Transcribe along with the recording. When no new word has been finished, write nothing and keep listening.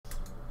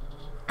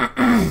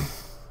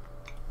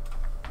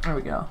There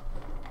we go.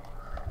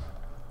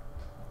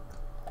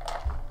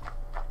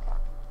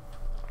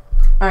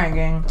 Alright,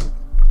 gang.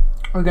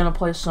 We're gonna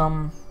play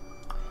some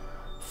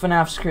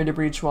FNaF Security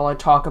Breach while I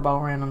talk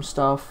about random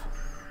stuff.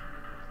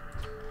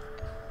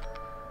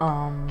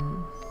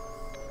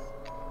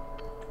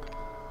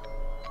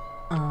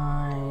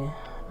 I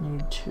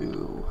need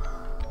to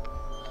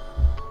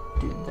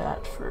do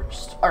that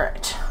first.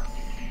 Alright.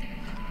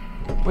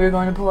 We're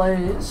going to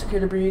play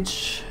Security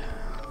Breach.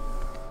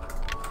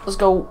 Let's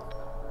go.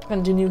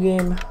 Continue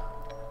game.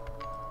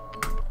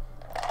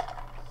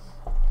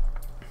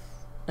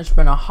 It's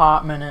been a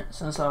hot minute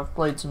since I've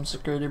played some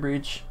Security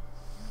Breach.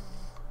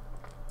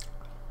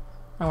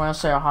 And when I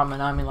say a hot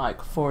minute, I mean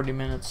like 40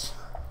 minutes.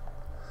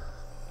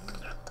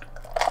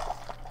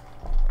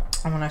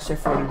 And when I say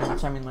 40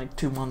 minutes, I mean like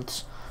 2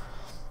 months.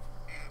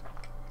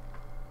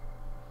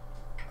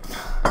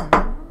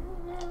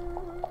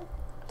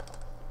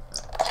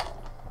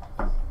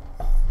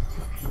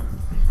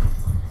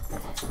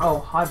 Oh,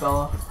 hi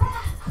Bella.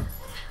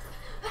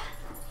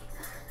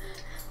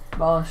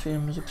 Bella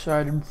seems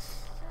excited.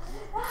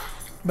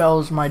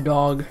 Bella's my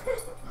dog.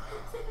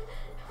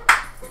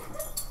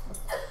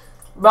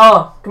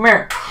 Bella, come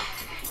here.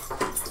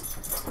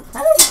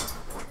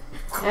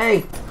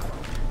 Hey.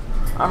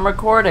 I'm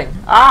recording.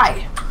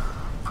 Aye.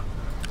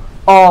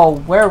 Oh,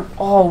 where?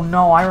 Oh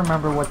no, I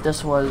remember what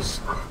this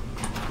was.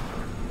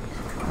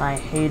 And I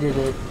hated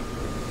it.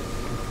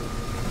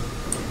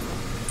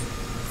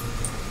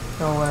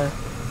 Go away.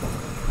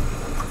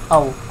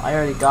 Oh, I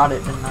already got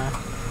it, didn't I?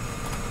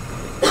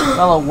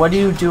 Bella, what are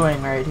you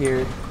doing right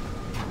here?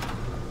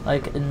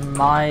 Like, in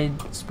my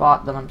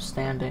spot that I'm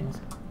standing.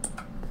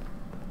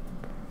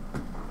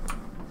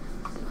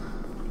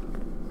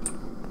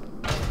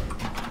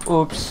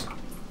 Oops.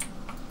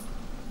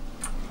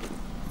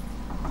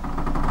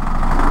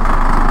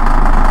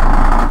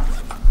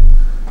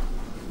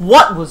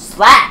 What was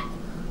that?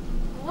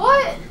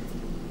 What?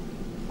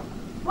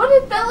 What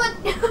did Bella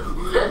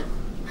do?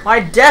 My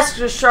desk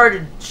just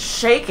started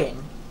shaking.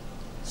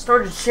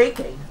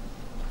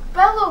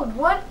 Bella,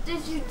 what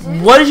did you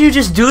do? What did you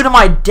just do to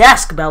my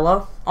desk,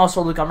 Bella?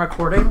 Also, look, I'm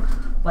recording.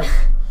 Like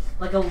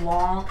a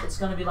long, it's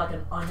gonna be like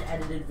an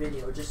unedited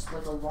video. Just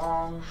like a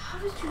long... How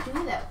did you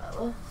do that,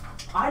 Bella?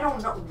 I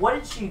don't know. What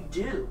did she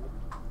do?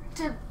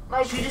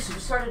 She just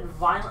started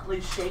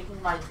violently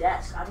shaking my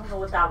desk. I don't know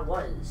what that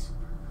was.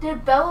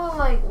 Did Bella,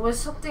 like, was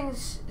something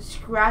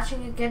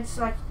scratching against,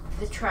 like,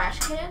 the trash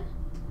can?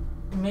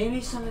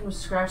 Maybe something was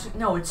scratching.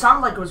 No, it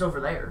sounded like it was over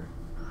there.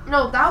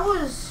 No, that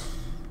was...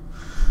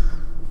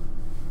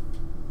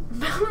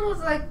 Bella was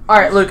like...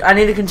 Alright, look, I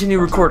need to continue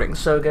recording,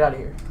 so get out of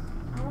here.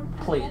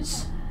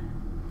 Please.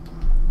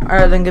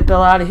 Alright, then get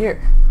Bella out of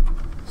here.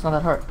 It's not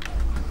that hard.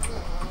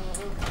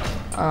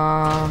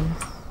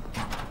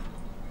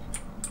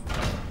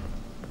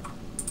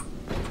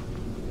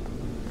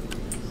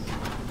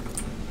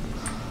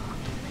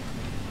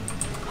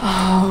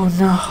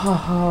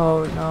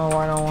 Oh no,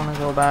 I don't want to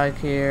go back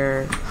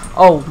here.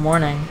 Oh,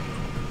 morning.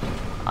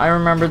 I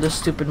remember the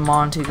stupid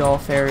Monty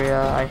golf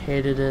area. I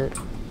hated it.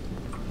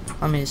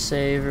 Let me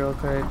save real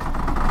quick.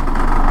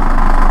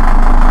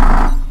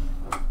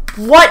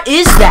 What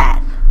is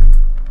that?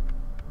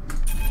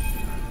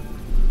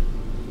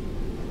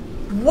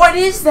 What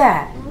is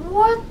that?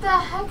 What the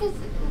heck is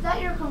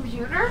that your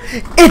computer?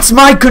 It's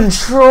my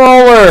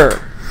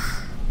controller!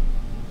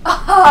 I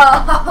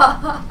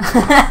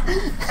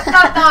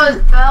thought that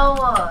was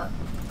Bella.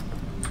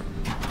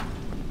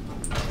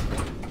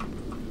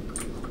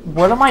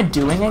 What am I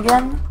doing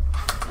again?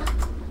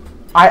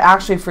 I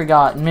actually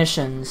forgot.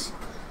 Missions.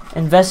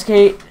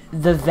 Investigate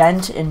the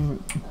vent in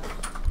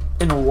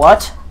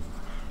what?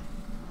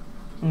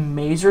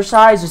 Maser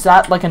size? Is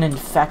that like an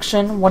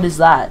infection? What is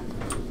that?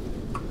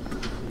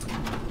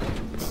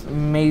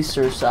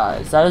 Maser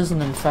size. That is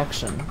an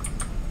infection.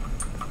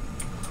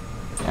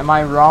 Am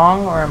I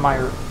wrong or am I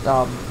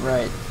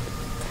right?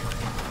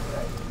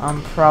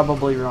 I'm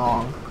probably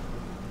wrong.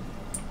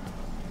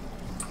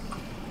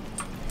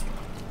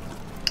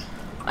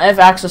 I have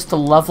access to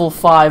level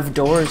 5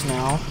 doors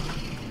now.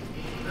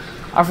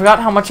 I forgot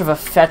how much of a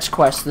fetch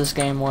quest this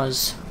game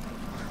was.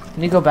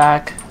 Can you go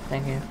back?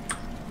 Thank you.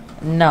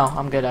 No,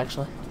 I'm good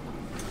actually.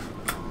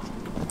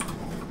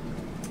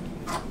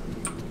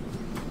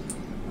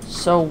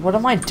 So, what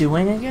am I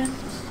doing again?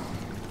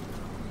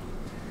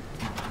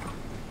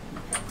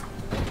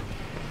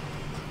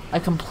 I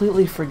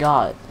completely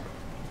forgot.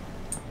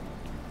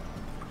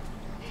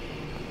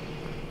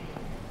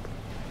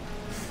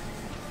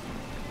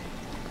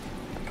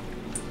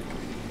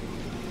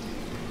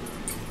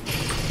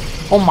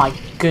 Oh my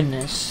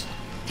goodness.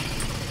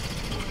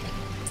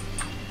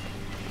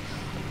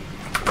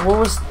 What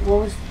was,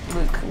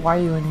 look, why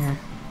are you in here?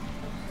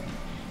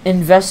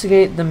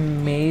 Investigate the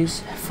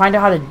maze. Find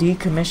out how to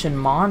decommission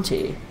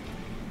Monty.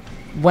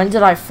 When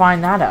did I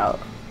find that out?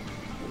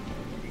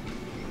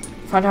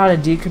 Find out how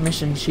to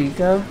decommission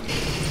Chica.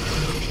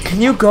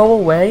 Can you go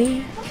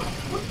away?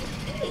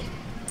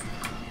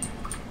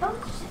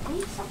 Don't just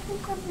eat something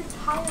from your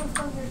tire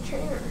from your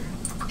chair.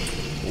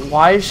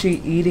 Why is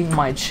she eating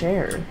my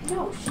chair?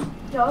 No, she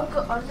dug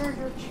under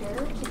your chair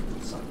to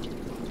eat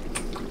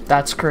something.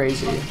 That's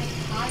crazy.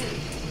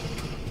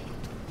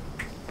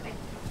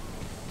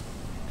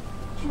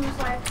 She was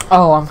like,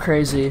 Oh, I'm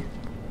crazy.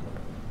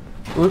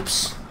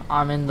 Oops,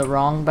 I'm in the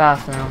wrong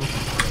bathroom.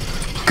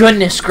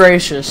 Goodness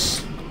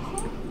gracious.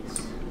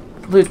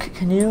 Luke,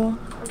 can you?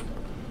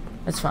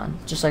 It's fine.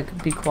 Just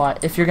like be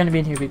quiet. If you're gonna be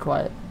in here, be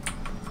quiet.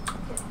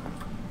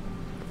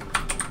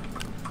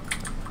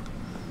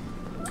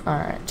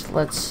 Alright,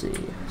 let's see.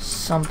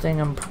 Something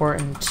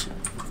important.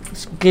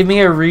 Give me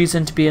a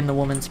reason to be in the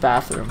woman's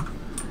bathroom.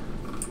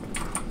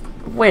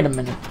 Wait a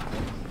minute.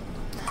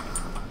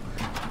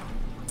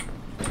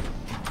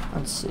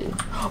 Let's see.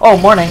 Oh,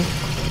 morning.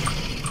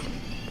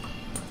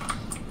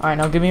 Alright,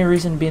 now give me a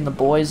reason to be in the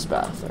boys'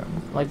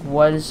 bathroom. Like,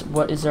 what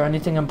is there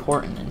anything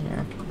important in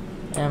here?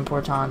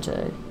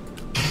 Importante.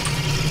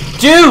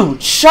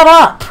 Dude, shut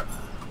up!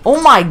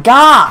 Oh my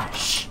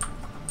gosh!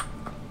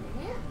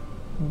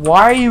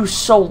 Why are you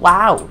so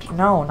loud?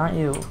 No, not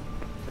you.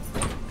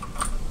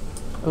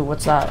 Ooh,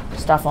 what's that?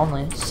 Staff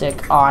only.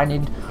 Sick. Oh, I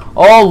need...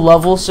 Oh,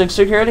 level 6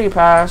 security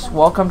pass.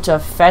 Welcome to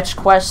Fetch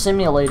Quest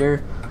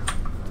Simulator.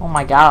 Oh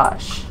my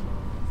gosh.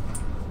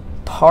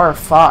 Par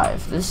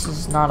 5. This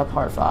is not a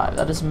par 5.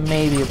 That is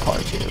maybe a par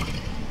 2.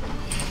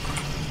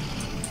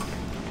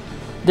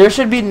 There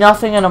should be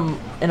nothing in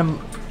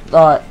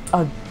a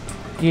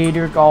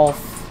Gator Golf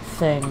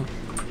thing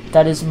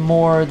that is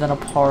more than a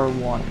par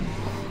 1.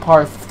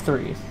 Par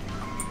 3.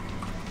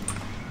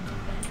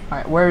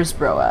 Alright, where's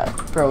bro at?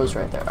 Bro is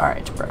right there.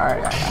 Alright, bro.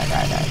 Alright.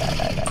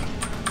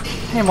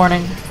 Hey,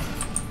 morning.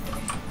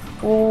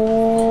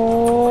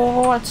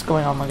 Oh, what's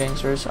going on, my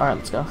gangsters? Alright,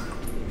 let's go.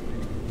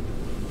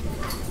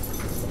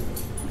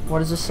 What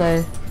does this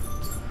say?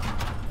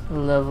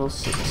 Level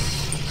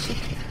 6.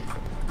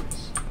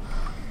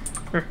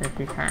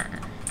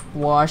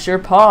 Wash your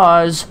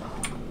paws,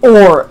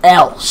 or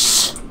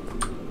else.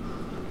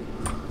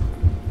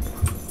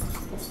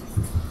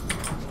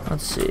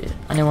 Let's see.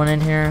 Anyone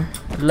in here?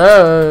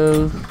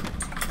 Hello?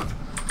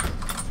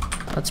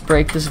 Let's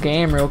break this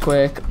game real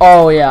quick.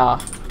 Oh,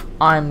 yeah.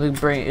 I'm the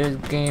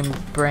game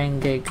brain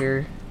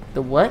gaker.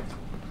 The what?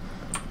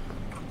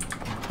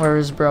 Where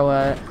is bro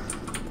at?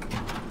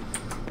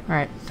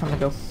 Alright, time to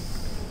go.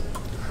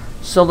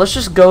 So let's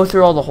just go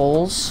through all the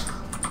holes.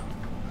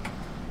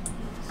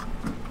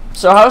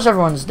 So how's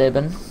everyone's day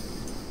been?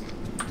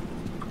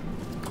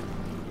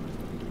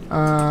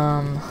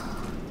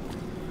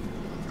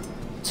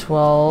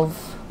 12.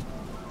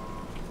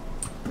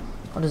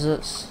 What is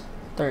this?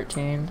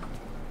 13.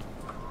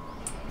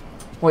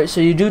 Wait, so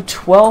you do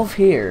 12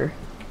 here.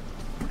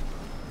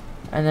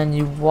 And then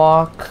you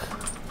walk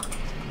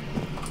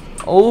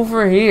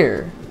over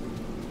here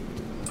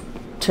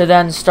to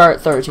then start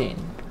 13.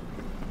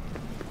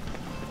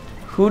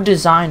 Who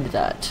designed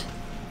that?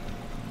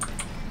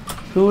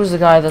 Who was the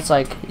guy that's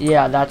like,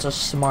 yeah, that's a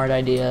smart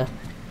idea?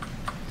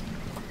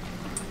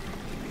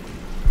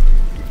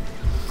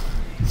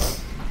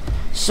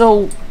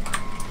 So,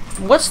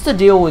 what's the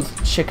deal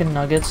with chicken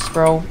nuggets,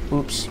 bro?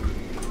 Oops.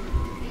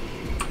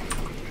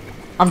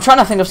 I'm trying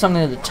to think of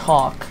something to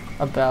talk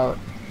about,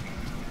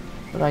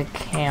 but I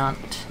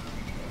can't.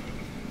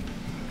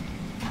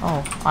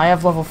 Oh, I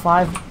have level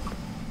 5.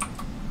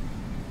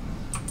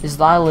 Is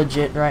that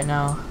legit right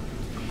now?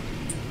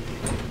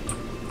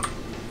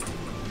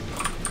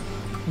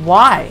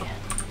 Why?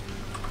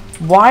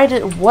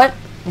 What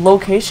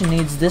location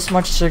needs this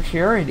much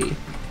security?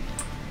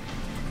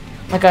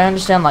 Like, I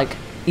understand, like,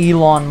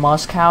 Elon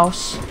Musk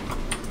house.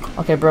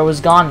 Okay, bro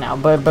is gone now,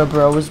 but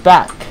bro is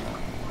back.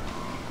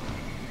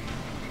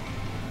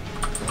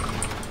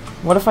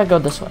 What if I go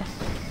this way?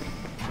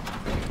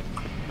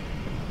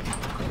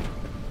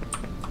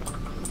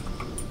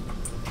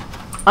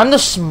 I'm the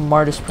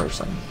smartest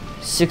person.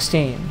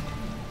 16.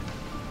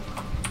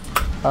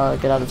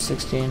 Get out of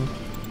 16.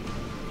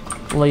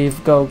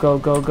 Leave. Go.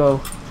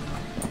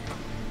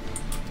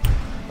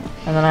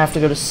 And then I have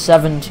to go to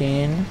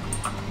 17.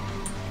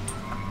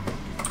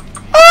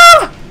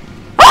 Ah!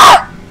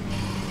 Ah!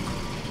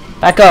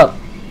 Back up.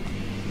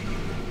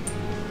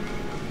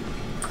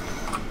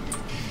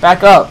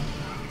 Back up.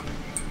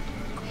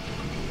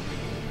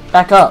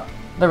 Back up.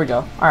 There we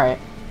go. Alright.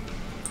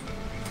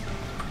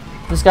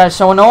 This guy's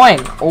so annoying.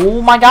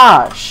 Oh my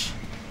gosh.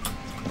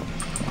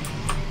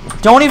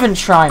 Don't even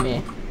try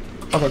me.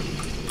 Okay.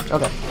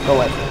 Okay. Go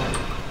away.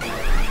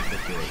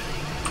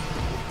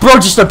 Bro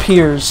just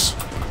appears.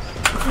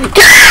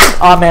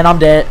 Oh man, I'm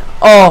dead.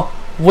 Oh,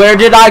 where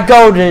did I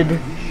go, dude?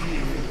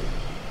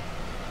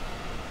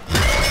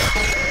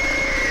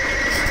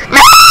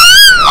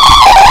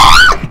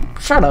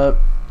 Shut up.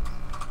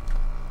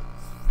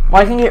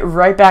 Well, I can get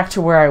right back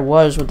to where I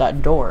was with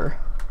that door.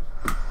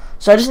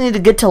 So I just need to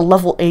get to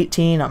level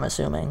 18, I'm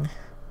assuming.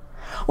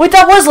 Wait,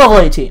 that was level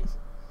 18.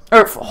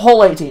 Or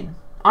hole 18.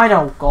 I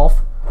know,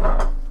 golf.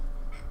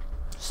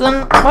 So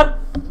then, what?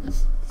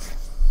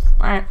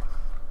 Alright.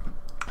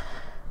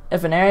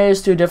 If an area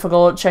is too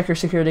difficult, check your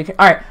security.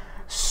 Alright.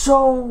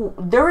 So,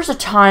 there was a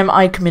time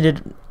I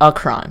committed a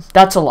crime.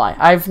 That's a lie.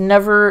 I've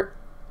never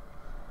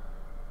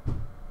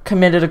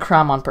committed a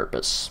crime on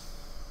purpose.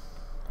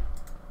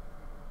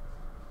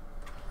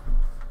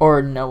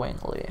 Or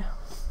knowingly.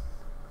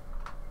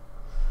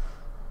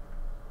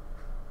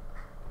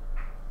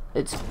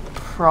 It's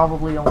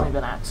probably only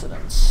been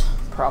accidents.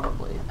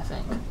 Probably, I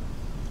think.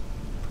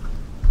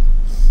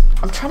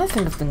 I'm trying to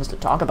think of things to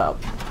talk about.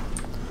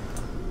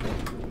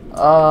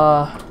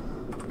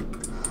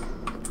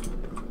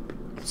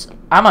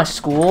 At my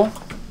school,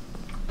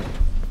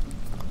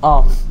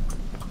 oh,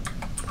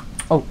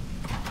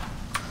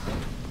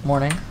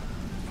 morning.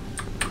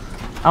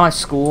 At my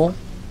school,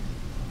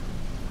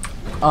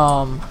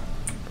 the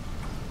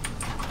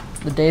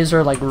days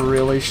are like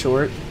really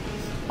short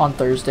on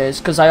Thursdays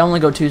because I only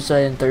go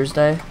Tuesday and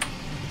Thursday.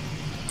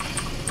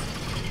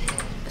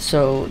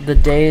 So the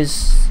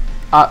days,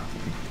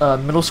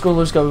 middle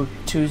schoolers go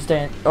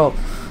Tuesday and,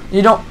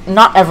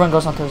 not everyone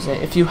goes on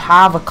Thursday. If you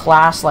have a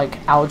class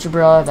like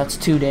algebra, that's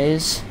 2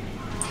 days.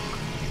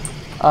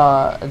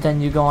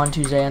 Then you go on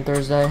Tuesday and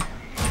Thursday.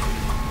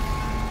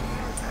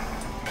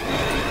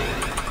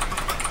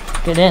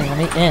 Get in, let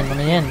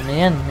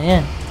me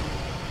in.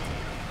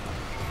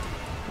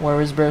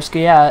 Where is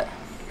Broski at?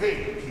 Hey,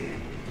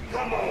 kid,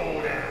 come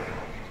on out.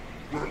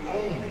 We're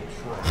only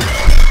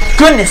trying.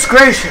 Goodness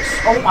gracious!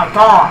 Oh my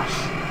gosh!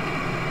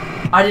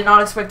 I did not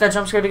expect that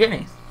jump scare to get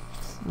me.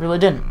 Really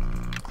didn't.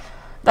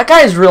 That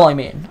guy is really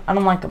mean. I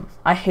don't like him.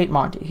 I hate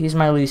Monty. He's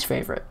my least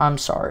favorite. I'm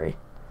sorry.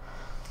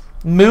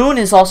 Moon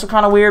is also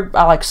kind of weird.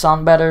 I like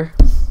Sun better.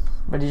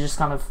 But he's just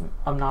kind of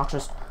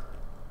obnoxious.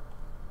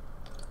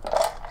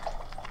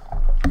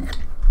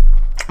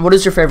 What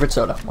is your favorite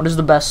soda? What is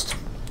the best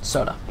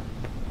soda?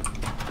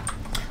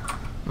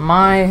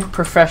 My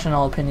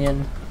professional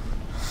opinion,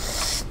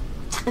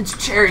 it's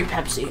Cherry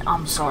Pepsi.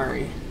 I'm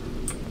sorry.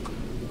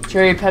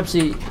 Cherry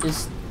Pepsi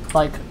is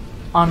like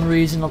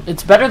unreasonable.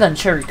 It's better than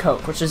Cherry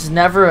Coke, which is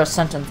never a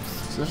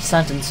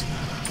sentence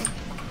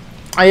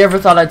I ever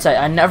thought I'd say.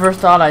 I never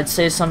thought I'd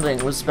say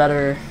something was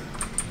better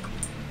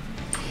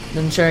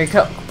than Cherry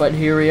Coke, but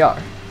here we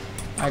are.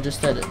 I just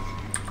did it.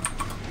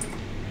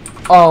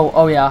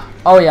 Oh yeah.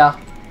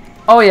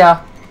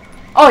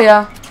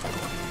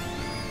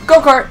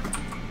 Go-kart!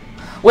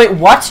 Wait,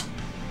 what?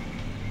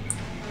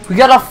 We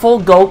got a full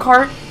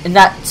go-kart in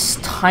that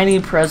tiny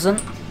present?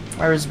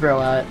 Where is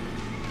bro at?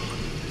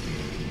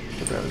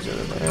 The bro's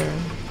over there.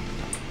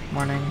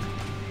 Morning.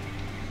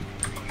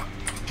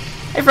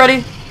 Hey,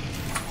 Freddy!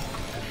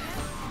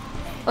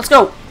 Let's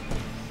go!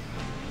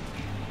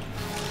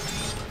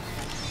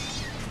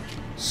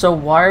 So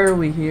why are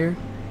we here?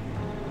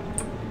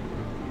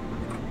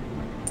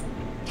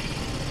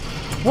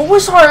 What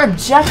was our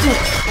objective?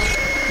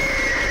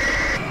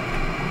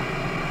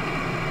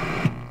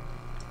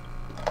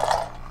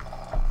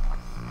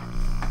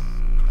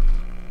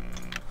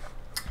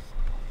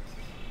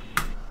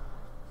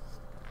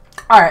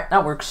 Alright,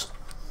 that works.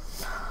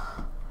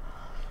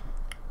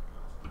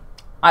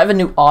 I have a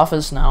new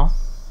office now.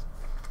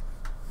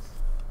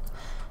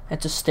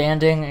 It's a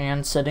standing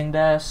and sitting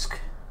desk.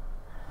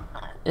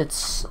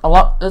 It's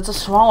a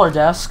smaller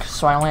desk,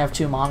 so I only have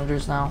 2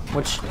 monitors now,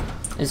 which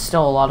is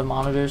still a lot of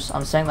monitors.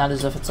 I'm saying that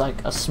as if it's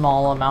like a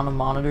small amount of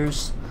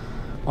monitors.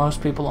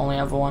 Most people only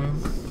have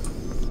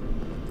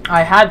 1.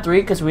 I had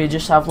 3 because we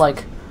just have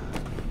like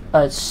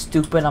a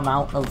stupid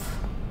amount of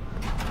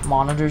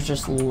monitors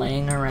just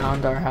laying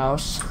around our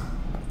house.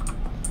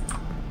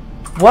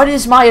 What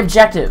is my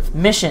objective?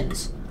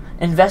 Missions.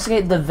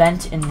 Investigate the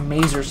vent in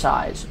Mazer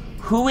Size.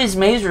 Who is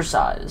Mazer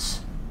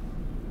Size?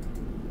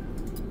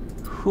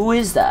 Who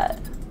is that?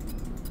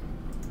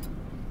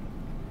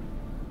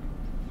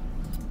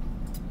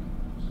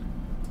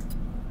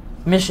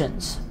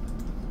 Missions.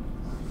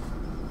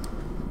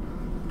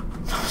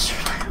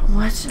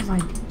 What am I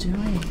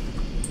doing?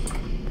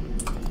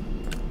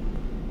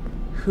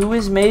 Who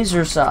is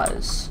Mazer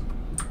Size?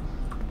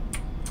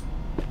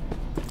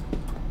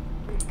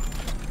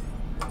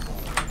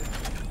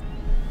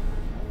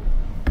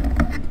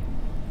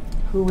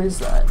 Who is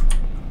that?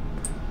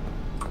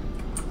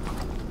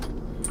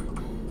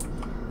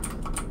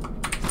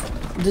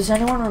 Does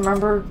anyone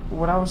remember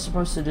what I was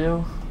supposed to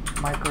do?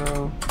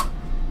 Micro,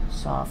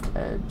 soft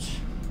edge.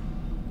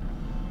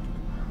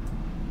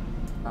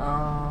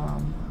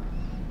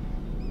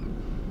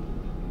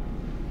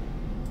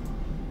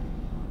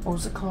 What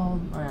was it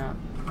called? Oh yeah,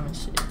 let me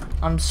see.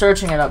 I'm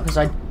searching it up because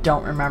I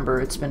don't remember.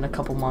 It's been a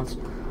couple months.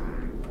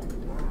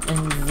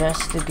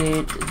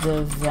 Investigate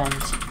the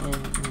vent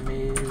in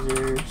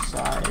Mazer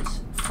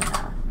Size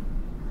FNaF.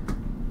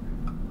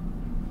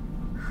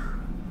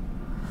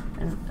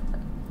 And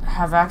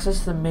have access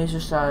to the Mazer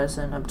Size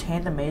and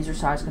obtain the Mazer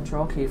Size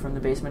control key from the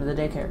basement of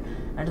the daycare.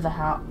 Enter the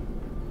house.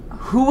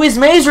 Who is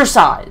Mazer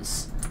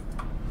Size?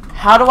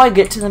 How do I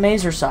get to the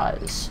Mazer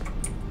Size?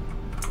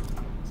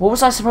 What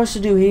was I supposed to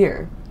do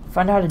here?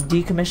 Find out how to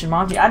decommission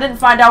Monty. I didn't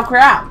find out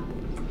crap.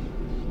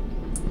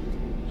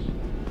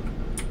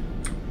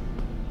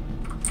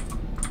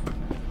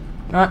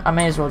 You know what? I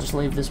may as well just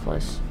leave this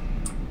place.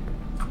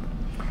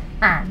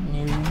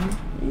 New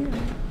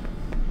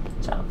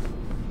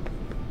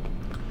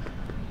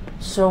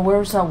So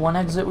where's that one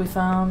exit we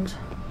found?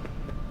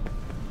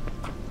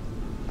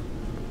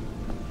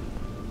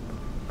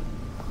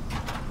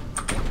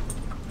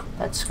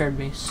 That scared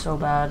me so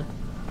bad.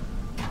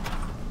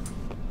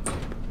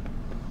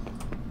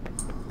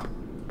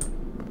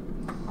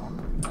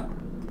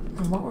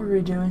 And what were we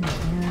doing in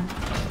here?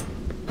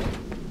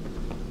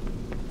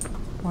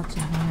 What's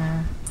in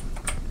here?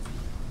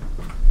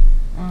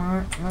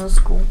 Alright, that's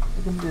cool.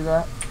 We can do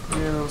that. Do a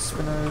little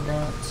spinner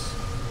dance.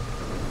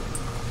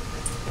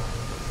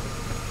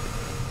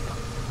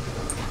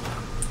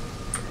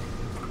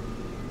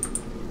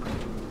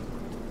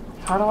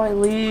 How do I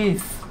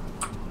leave?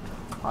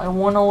 I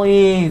want to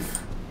leave.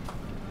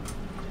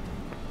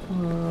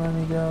 Let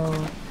me go.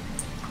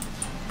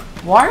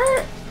 Why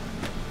are...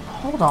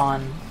 Hold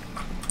on.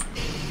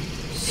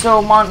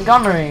 So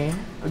Montgomery,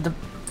 the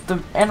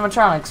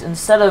animatronics,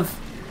 instead of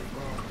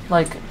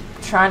like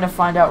trying to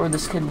find out where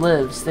this kid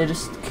lives, they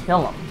just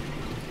kill him.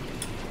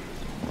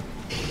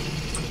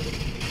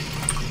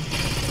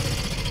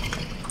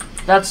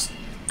 That's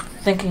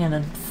thinking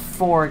in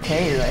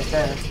 4K right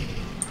there.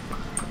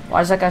 Why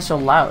is that guy so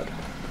loud?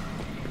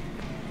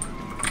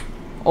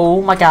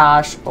 Oh my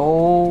gosh.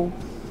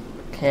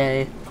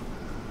 Okay.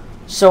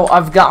 So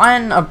I've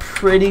gotten a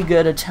pretty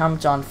good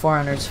attempt on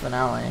Foreigner's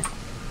Finale.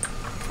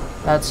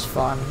 That's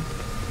fun.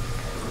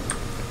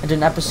 And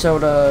an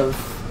episode of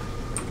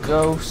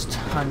Ghost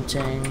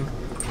Hunting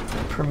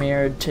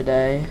premiered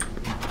today.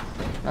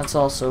 That's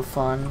also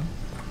fun.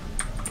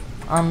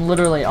 I'm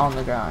literally on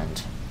the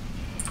grind.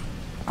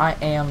 I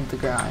am the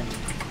grind.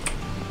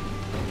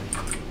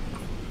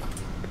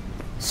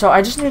 So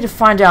I just need to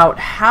find out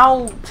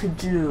how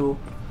to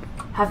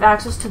have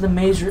access to the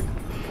mazer.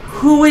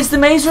 Who is the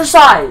mazer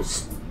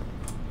size?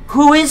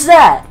 Who is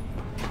that?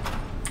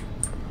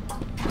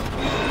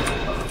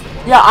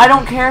 Yeah, I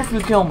don't care if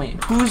you kill me.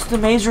 Who's the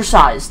mazer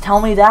size?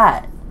 Tell me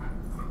that.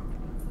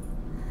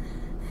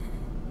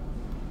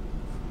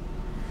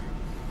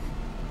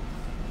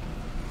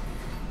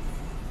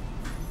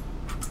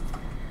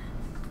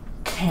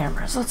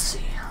 Cameras, let's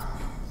see.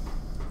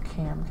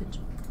 Cam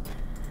kitchen.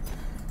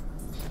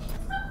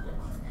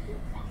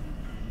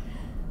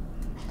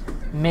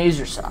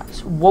 Mazer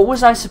size. What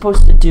was I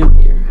supposed to do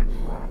here?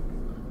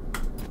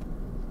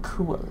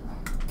 Cool.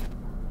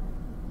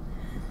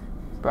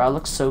 Bro, I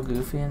look so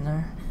goofy in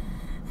there.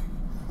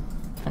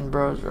 And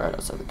bro's right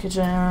outside the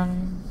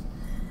kitchen.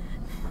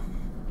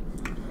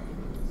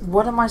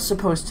 What am I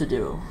supposed to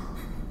do?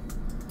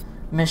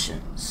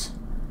 Missions.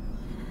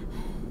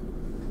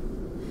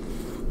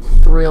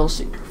 Thrill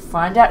Seeker.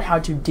 Find out how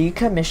to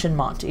decommission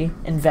Monty.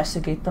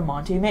 Investigate the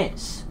Monty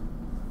maze.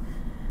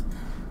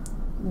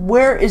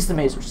 Where is the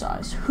mazer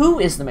size? Who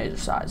is the mazer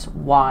size?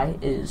 Why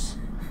is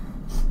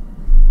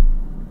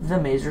the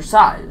mazer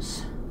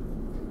size?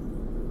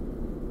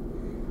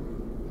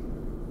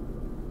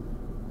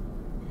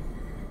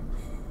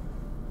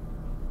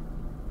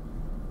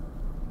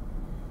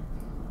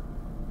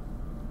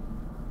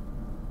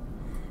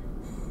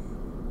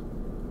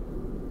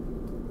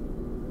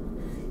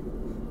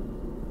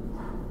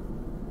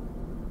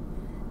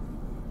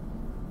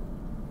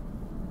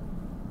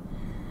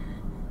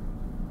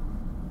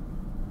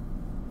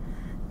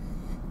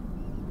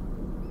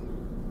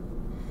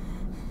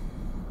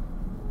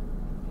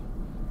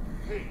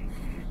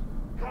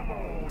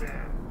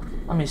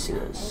 Let me see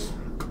this.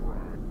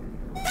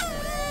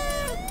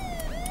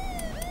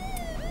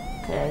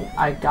 Okay,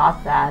 I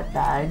got that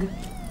bag.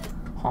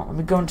 Hold on, let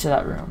me go into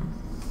that room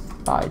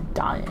by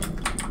dying.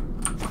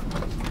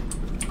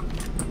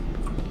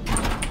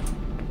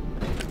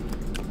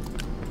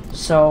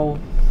 So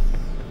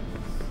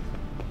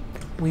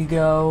we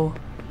go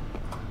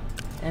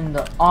in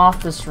the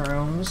office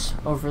rooms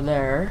over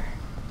there.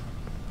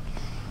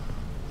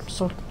 I'm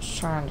so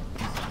trying to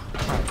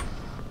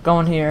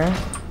go in here.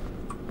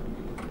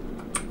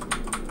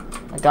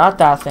 I got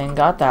that thing,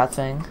 got that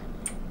thing.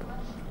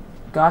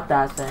 Got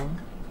that thing.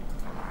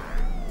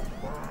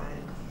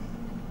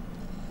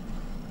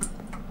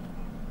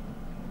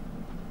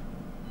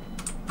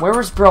 Where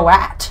was bro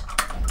at?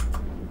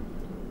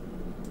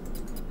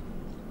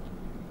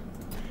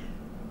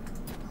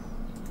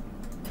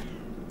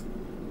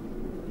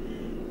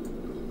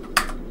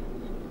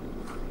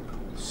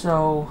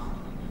 So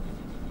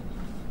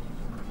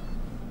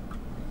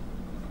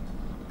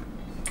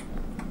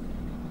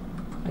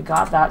I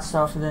got that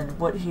stuff, and then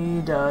what he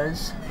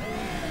does.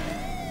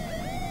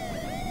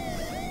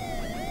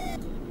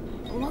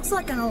 It looks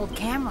like an old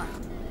camera.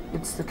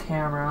 It's the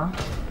camera.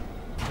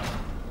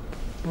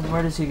 And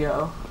where does he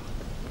go?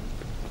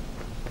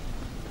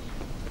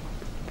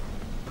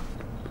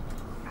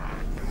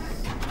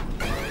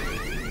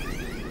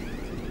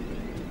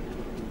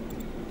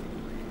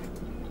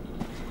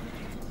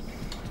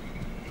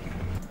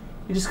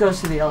 He just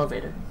goes to the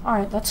elevator.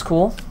 Alright, that's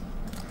cool.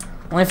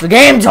 Only if the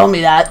game told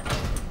me that.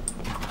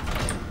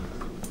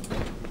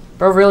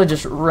 Bro really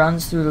just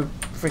runs through the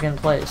freaking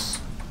place.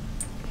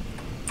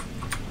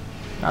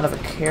 Not of a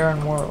care in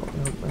the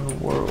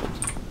world.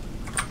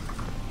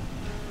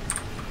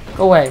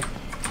 Go away.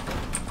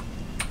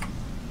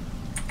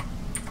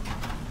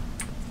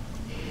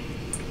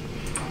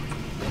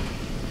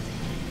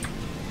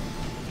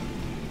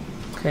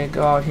 Okay,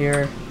 go out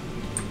here.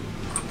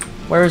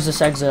 Where is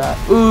this exit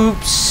at?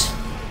 Oops!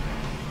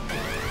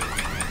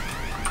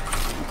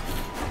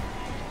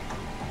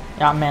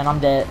 Yeah, man, I'm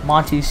dead.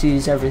 Monty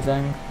sees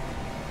everything.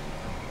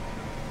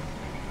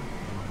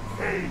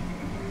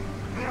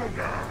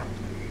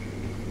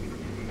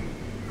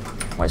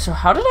 Wait, so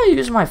how did I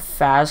use my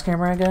Faz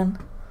camera again?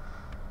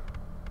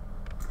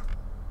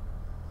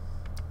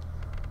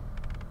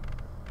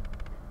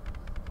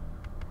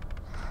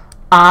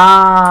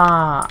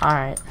 Ah,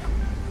 alright.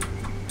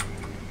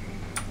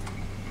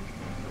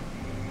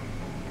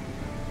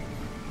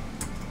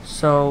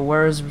 So,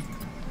 where is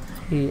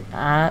he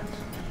at?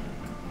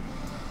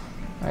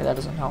 Alright, that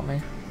doesn't help me.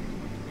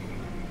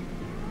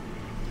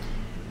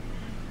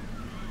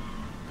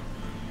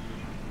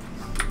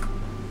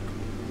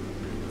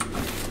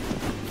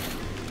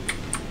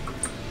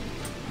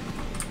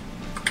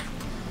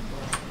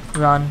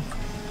 Run.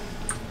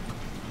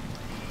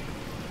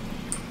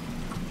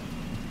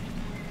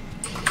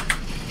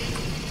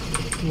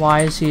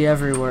 Why is he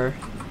everywhere?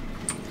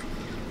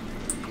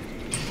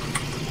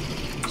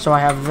 So I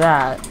have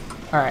that.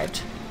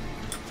 Alright.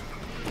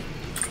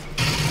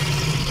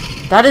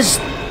 That is...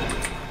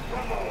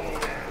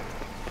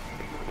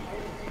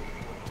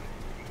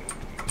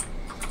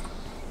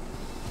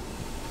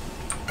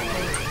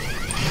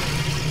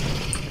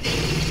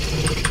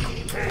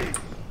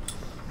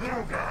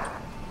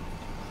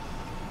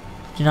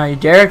 Do not you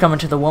dare come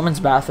into the woman's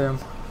bathroom.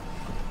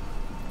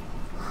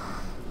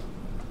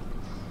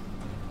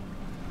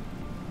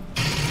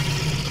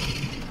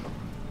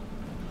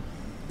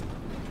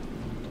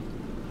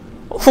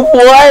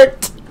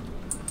 What?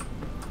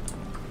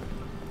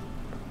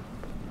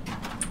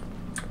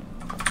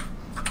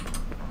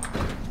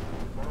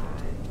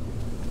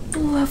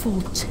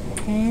 Level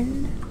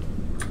 10?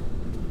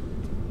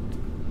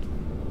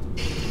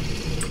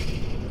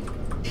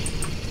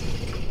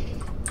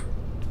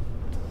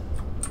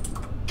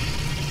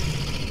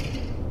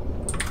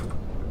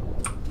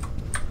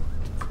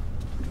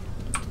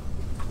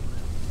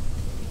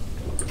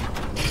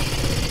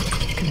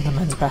 Get in the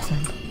men's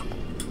bathroom.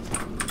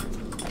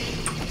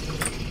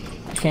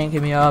 You can't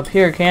get me up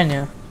here, can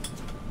you?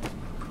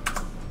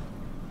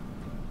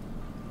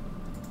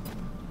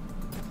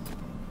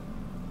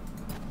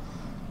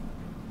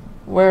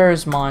 Where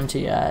is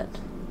Monty at?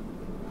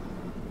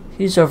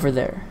 He's over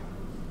there.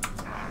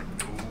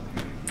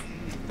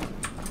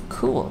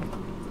 Cool.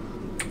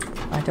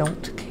 I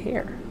don't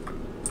care.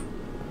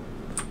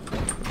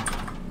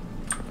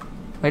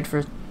 Wait for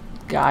a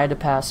guy to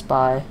pass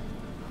by.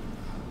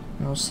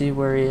 And we'll see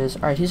where he is.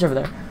 Alright, he's over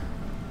there.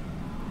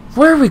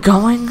 Where are we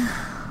going?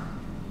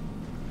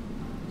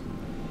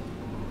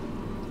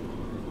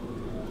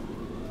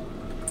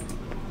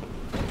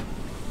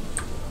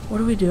 What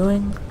are we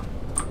doing?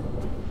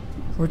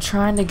 We're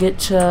trying to get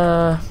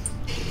to...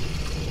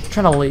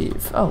 trying to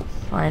leave. Oh,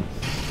 alright.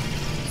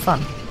 Fun.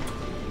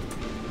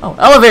 Oh,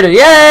 elevator!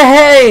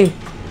 Yay!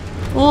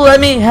 Let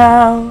me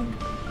out!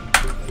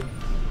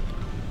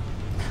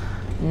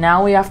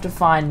 Now we have to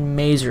find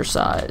Mazer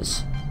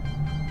Size.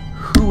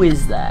 Who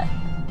is that?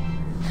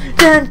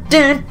 Dun,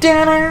 dun,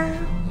 dun,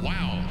 dun.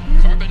 Wow,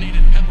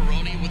 carbonated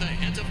pepperoni with a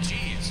hint of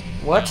cheese.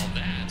 What? Well,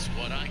 that's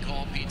what I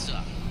call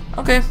pizza.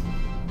 Okay.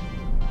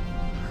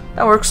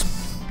 That works.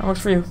 That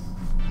works for you.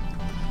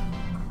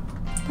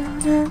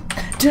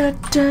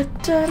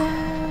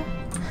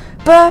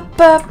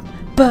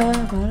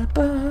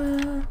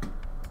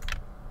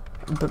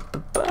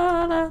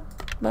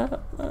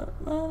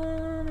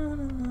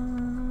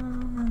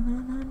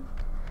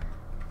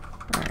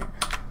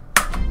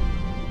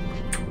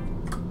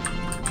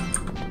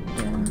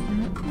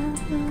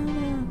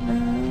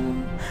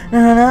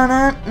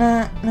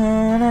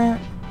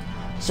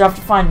 So I have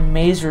to find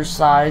Mazer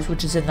Size,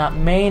 which is in that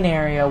main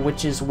area,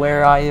 which is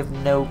where I have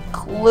no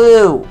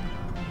clue.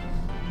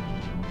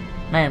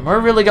 Man, we're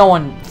really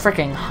going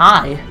freaking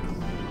high.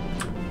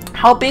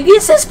 How big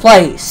is this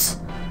place?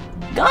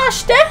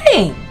 Gosh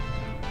dang!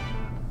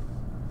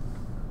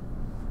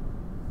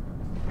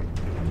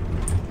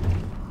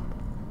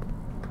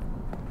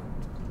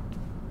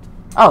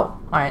 Oh,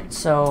 alright,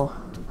 so...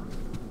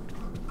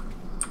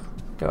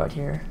 go out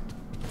here.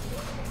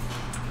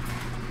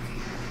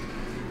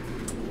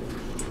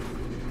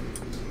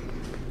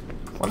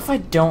 What if I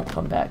don't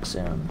come back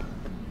soon?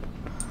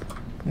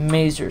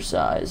 Mazer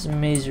Size,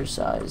 Mazer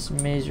Size,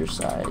 Mazer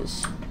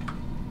Size.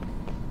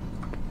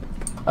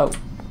 Oh,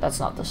 that's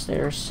not the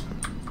stairs.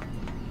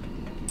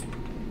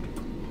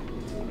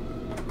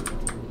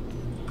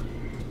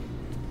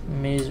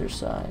 Mazer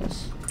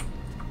Size.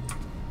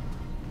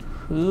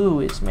 Who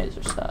is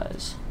Mazer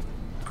Size?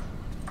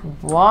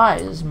 Why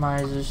is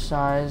Mazer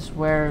Size?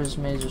 Where is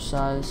Mazer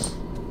Size?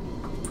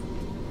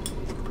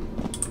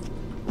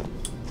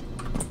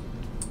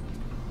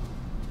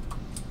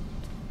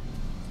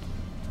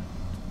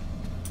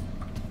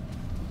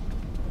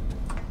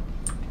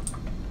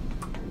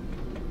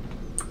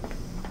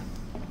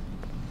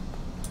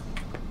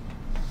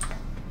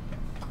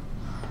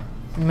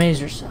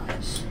 Mazer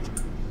Size.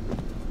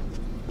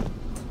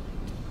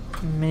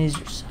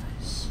 Mazer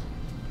Size.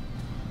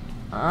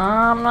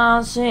 I'm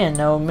not seeing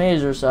no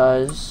mazer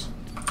size.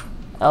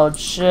 L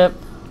chip.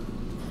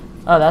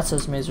 Oh, that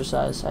says mazer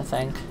size, I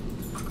think.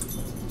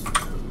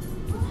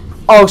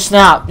 Oh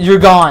snap! You're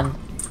gone.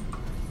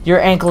 Your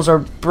ankles are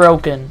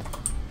broken.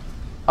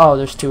 Oh,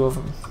 there's 2 of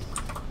them.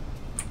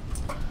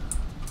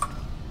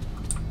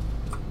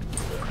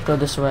 Go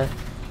this way.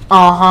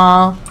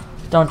 Uh-huh.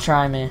 Don't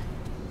try me.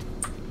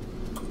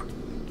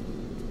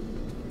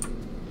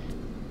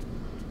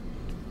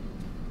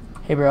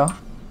 Hey, bro.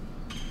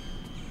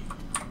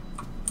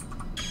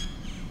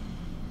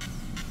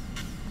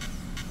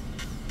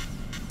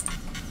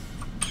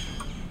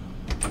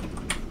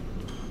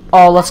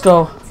 Oh, let's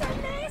go.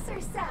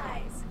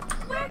 Exercise.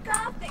 Work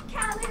off the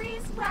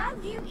calories while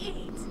you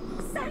eat.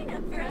 Sign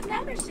up for a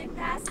membership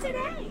pass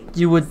today.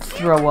 You would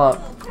throw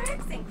up.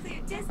 Perks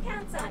include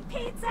discounts on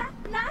pizza,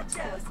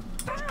 nachos,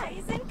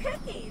 fries, and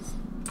cookies.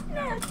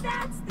 Now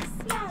that's the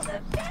smell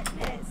of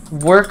fitness.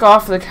 Work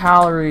off the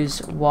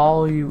calories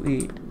while you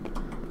eat.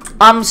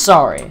 I'm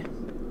sorry.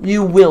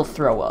 You will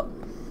throw up.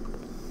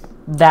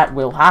 That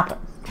will happen.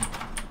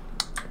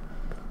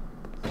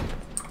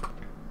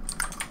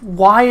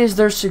 Why is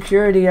there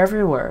security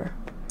everywhere?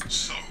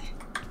 So,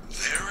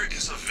 there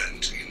is a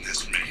vent in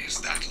this maze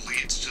that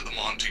leads to the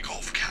Monty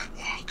Golf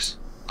catwalks.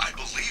 I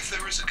believe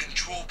there is a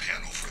control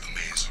panel for the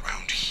maze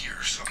around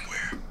here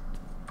somewhere.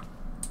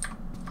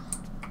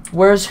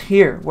 Where's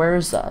here? Where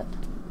is that?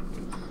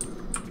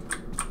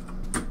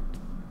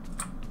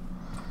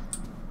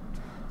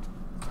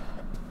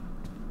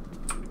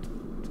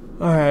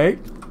 Alright.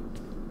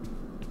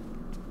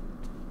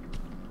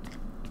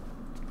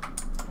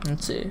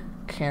 Let's see.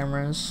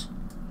 Cameras.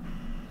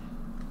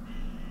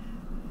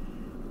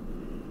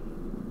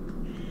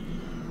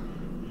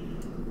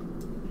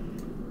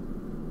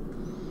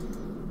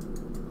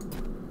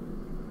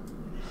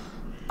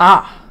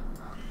 Ah!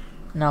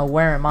 Now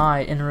where am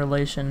I in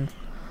relation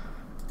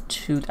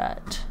to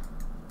that?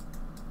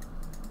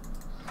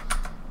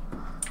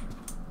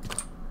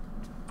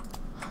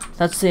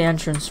 That's the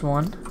entrance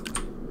one.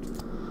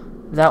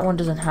 That one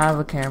doesn't have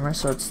a camera,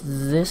 so it's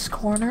this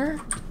corner.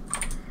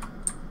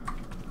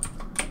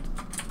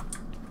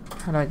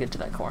 How do I get to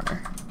that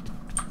corner?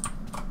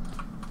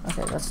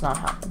 Okay, that's not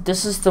how.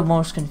 This is the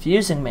most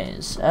confusing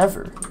maze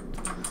ever,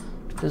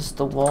 because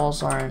the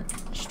walls aren't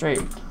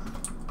straight.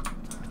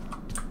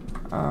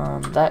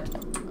 That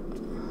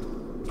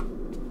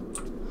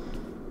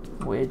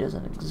way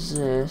doesn't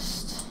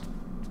exist.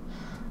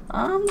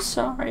 I'm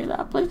sorry,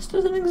 that place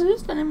doesn't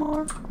exist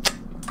anymore.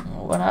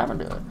 What happened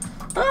to it?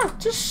 Ah,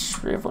 just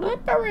shriveled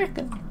up, I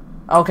reckon.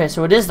 Okay,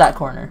 so it is that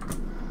corner.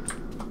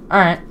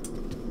 Alright.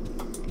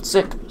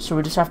 Sick. So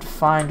we just have to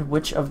find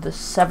which of the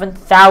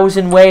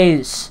 7,000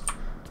 ways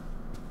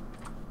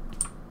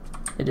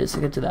it is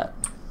to get to that.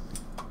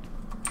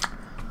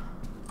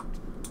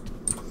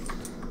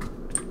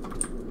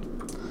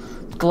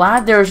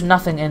 Glad there's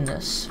nothing in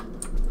this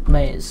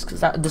maze,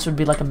 because this would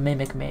be like a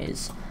mimic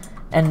maze.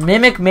 And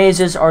mimic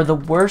mazes are the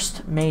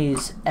worst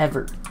maze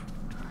ever.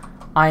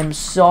 I'm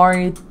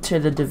sorry to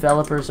the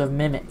developers of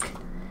Mimic.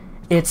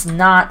 It's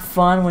not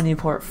fun when you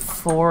port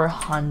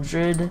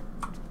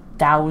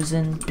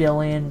 400,000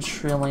 billion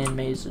trillion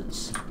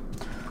mazes.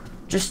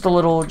 Just a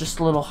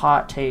little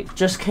hot take.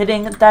 Just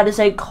kidding. That is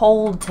a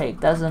cold take.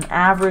 That is an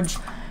average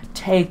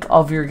take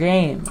of your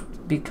game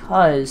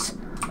because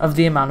of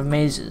the amount of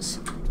mazes.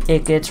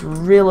 It gets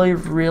really,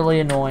 really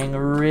annoying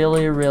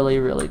really, really,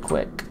 really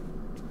quick.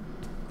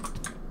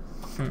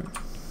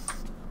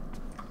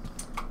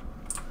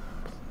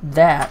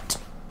 That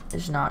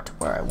is not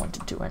where I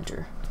wanted to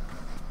enter.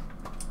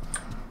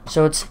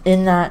 So it's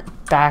in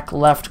that back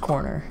left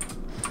corner.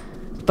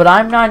 But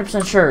I'm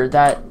 90% sure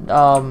that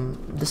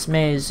this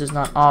maze does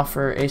not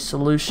offer a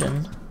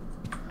solution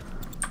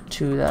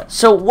to that.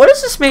 So what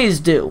does this maze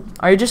do?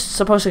 Are you just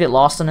supposed to get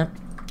lost in it?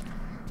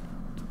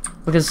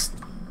 Because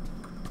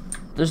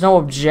there's no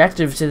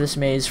objective to this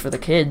maze for the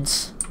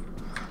kids.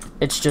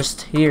 It's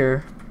just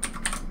here.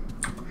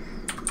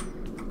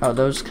 Oh,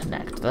 those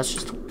connect. That's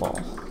just a wall.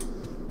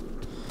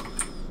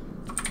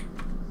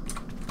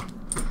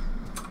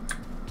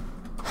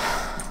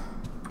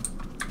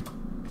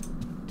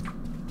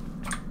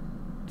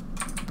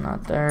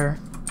 Not there.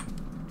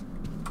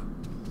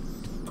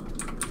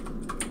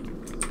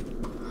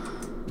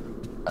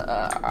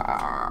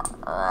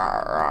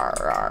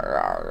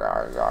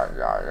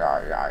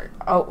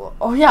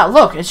 Oh yeah,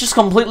 look, it's just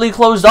completely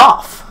closed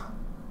off.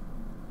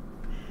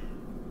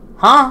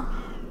 Huh?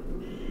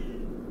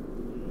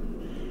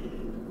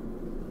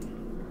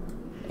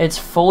 It's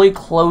fully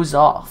closed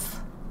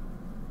off.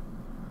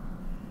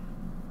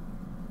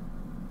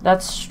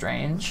 That's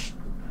strange.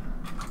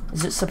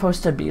 Is it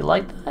supposed to be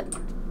like that?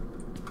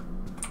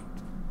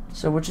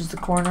 So which is the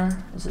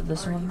corner? Is it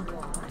this one?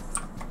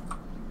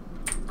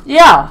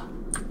 Yeah!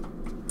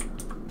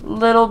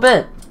 Little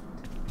bit.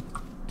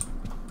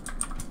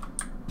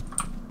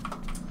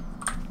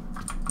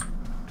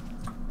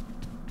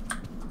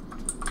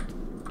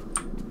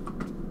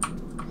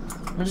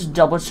 I'll just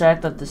double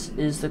check that this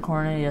is the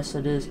corner. Yes,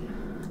 it is.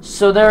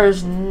 So there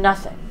is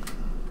nothing.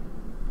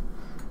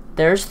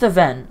 There's the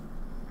vent.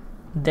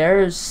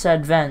 There's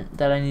said vent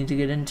that I need to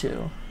get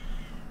into.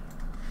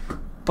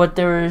 But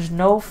there is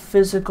no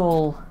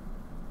physical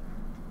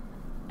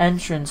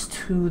entrance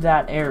to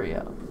that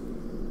area.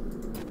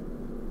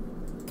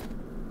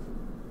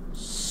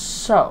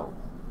 So,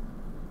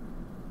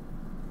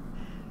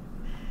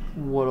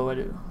 what do I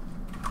do?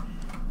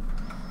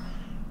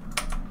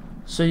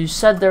 So you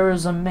said there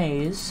was a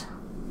maze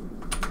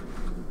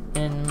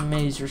in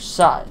mazer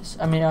size.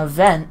 I mean, a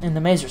vent in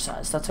the mazer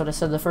size. That's what I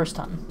said the first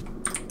time.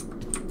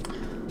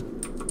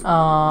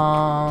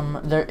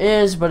 There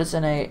is, but it's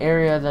in an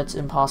area that's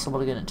impossible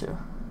to get into.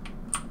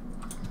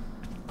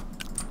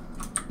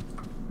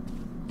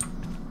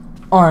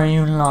 Are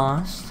you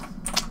lost?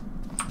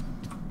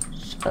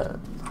 Shut up.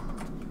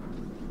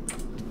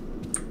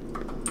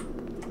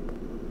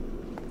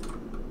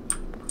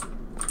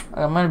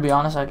 I'm gonna be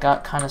honest, I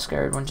got kind of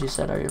scared when she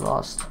said, "Are you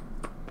lost?"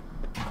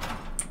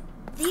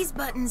 These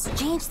buttons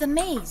change the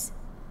maze.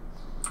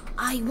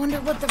 I wonder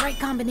what the right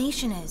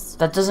combination is.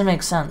 That doesn't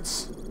make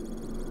sense.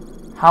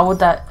 How would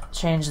that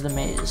change the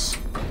maze?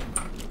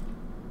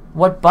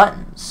 What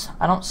buttons?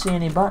 I don't see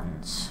any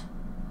buttons.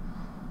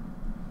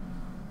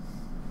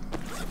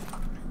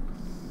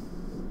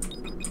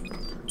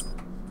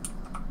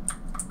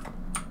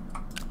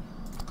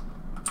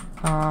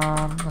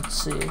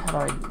 Let's see. How do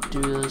I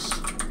do this?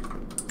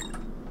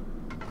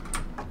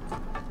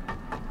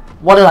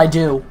 What did I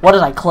do? What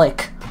did I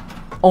click?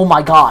 Oh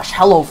my gosh.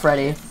 Hello,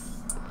 Freddy.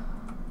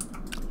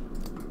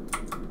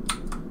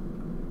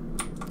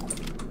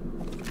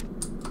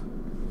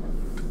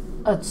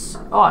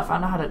 Oh, I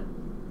found out how to...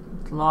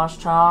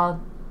 Lost child.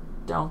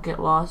 Don't get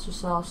lost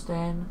yourself.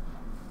 Stay in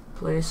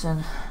place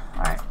and...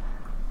 Alright.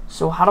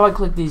 So how do I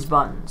click these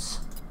buttons?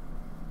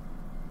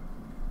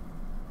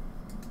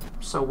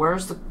 So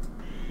where's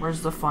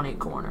the funny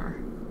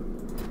corner?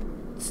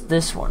 It's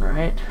this one,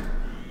 right?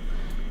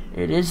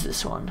 It is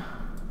this one.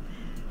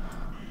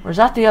 Where's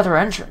that the other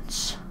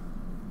entrance?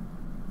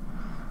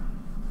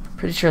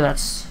 Pretty sure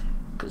that's...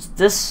 Because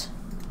this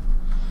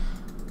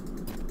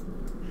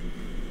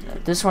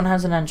one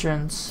has an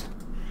entrance.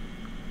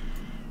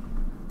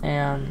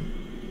 And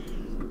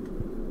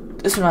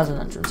this one has an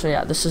entrance. So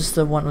yeah, this is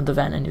the one with the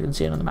vent and you can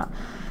see it on the map.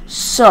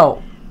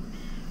 So,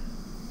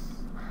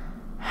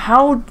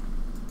 how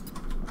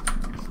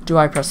do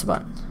I press the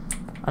button?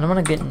 I don't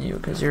want to get in you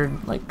because you're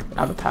like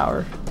out of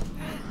power.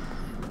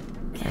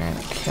 You're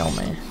gonna kill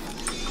me.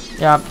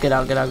 Yeah, get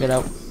out, get out, get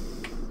out.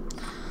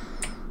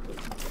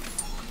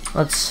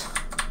 Let's...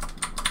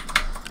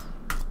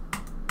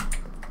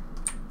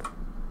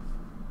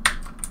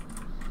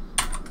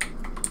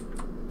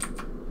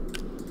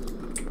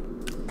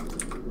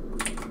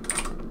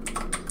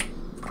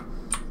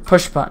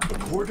 Push button.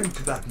 According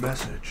to that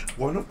message,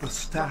 one of the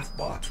staff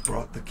bots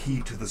brought the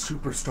key to the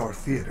Superstar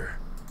Theater.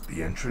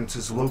 The entrance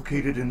is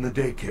located in the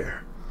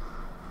daycare.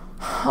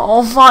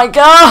 Oh my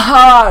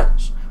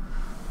gosh!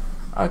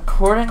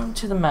 According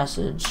to the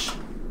message,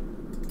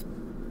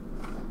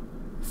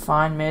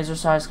 find mazer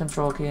size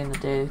control key in the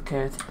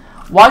daycare.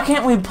 Why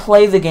can't we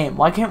play the game?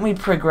 Why can't we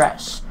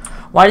progress?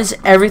 Why does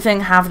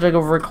everything have to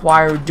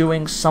require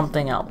doing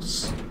something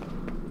else?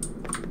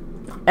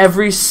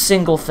 Every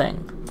single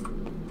thing.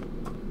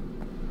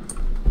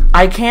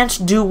 I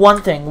can't do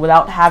one thing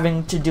without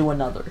having to do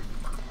another.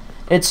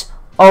 It's,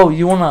 oh,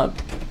 you wanna,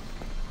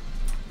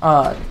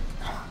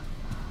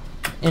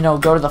 you know,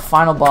 go to the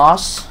final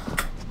boss?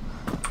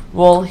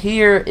 Well,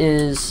 here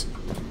is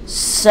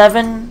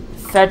 7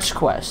 fetch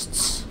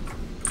quests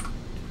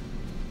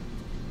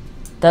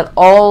that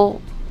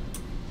all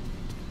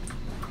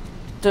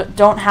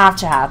don't have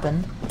to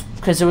happen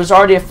because it was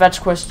already a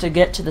fetch quest to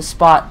get to the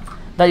spot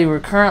that you were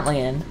currently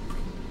in.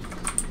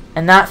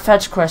 And that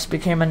fetch quest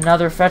became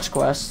another fetch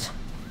quest,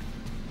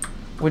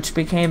 which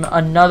became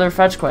another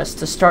fetch quest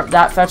to start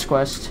that fetch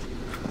quest,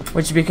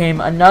 which became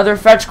another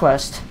fetch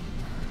quest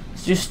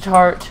to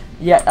start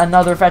yet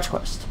another fetch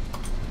quest.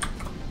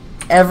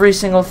 Every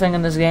single thing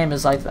in this game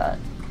is like that.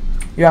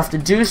 You have to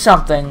do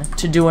something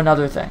to do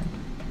another thing.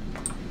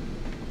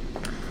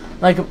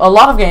 Like, a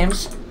lot of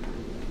games,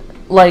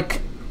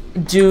 like,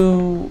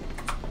 do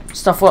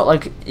stuff what?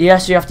 Like,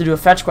 yes, you have to do a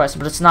fetch quest,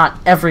 but it's not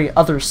every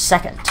other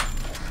second.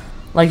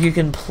 Like, you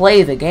can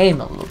play the game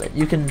a little bit.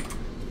 You can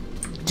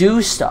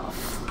do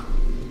stuff.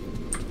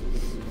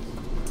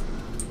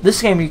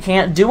 This game, you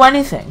can't do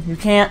anything. You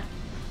can't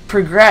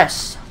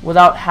progress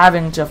without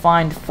having to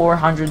find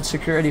 400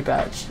 security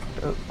badges.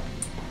 Oh.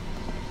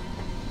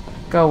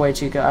 Go away,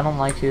 Chica. I don't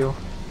like you.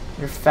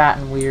 You're fat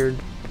and weird.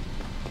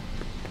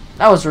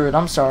 That was rude.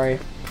 I'm sorry.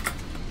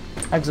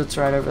 Exit's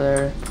right over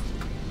there.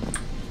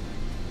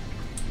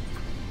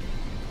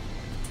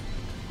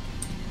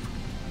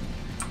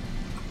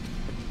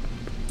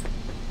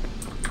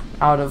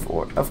 Out of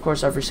order. Of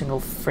course, every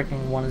single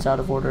freaking one is out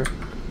of order.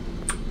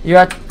 You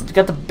got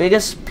the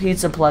biggest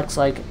pizzaplex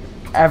like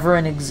ever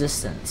in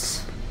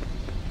existence,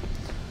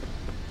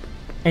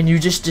 and you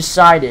just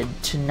decided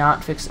to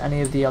not fix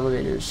any of the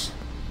elevators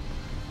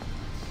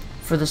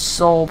for the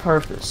sole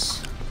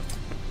purpose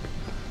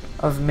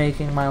of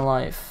making my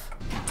life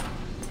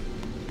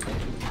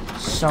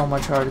so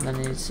much harder than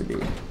it needs to be.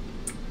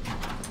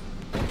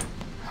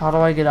 How do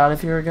I get out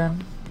of here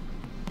again?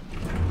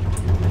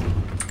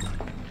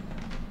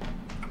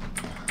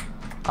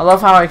 I love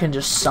how I can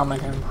just summon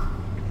him.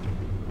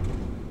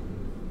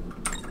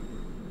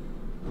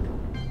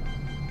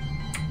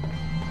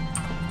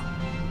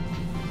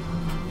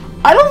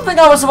 I don't think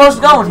I was supposed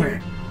to go in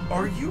here.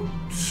 Are you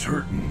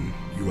certain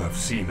you have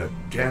seen a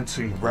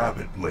dancing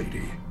rabbit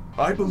lady?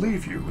 I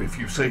believe you if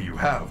you say you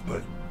have,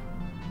 but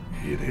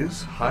it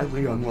is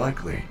highly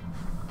unlikely.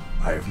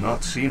 I have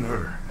not seen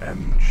her,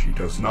 and she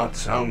does not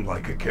sound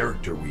like a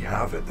character we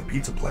have at the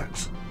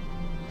Pizzaplex.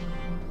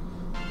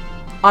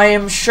 I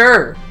am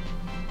sure.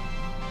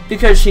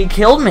 Because she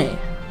killed me.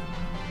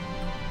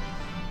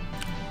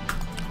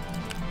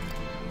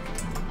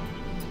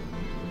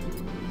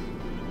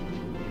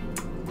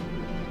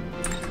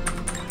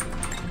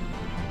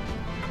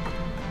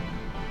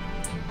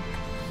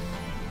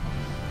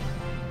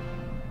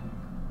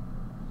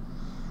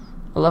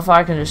 I love how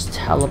I can just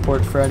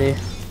teleport Freddy.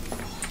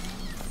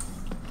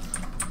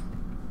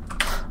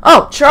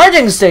 Oh,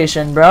 charging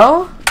station,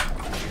 bro.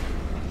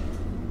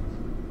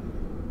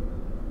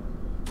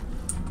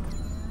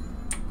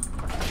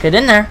 Get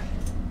in there.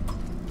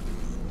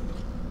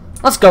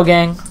 Let's go,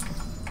 gang.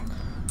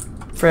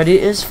 Freddy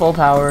is full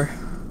power.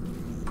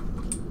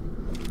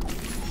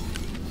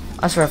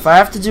 I swear, if I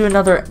have to do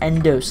another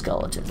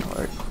endoskeleton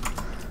part,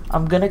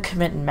 I'm gonna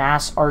commit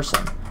mass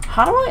arson.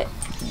 How do I...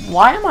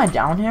 Why am I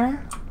down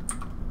here?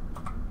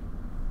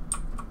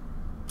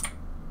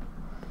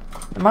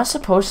 Am I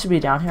supposed to be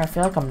down here? I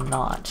feel like I'm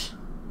not.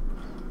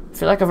 I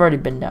feel like I've already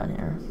been down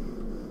here.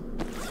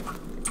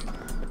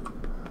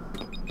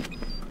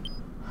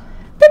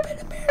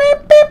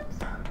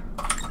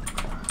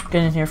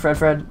 Get in here,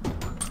 Fred.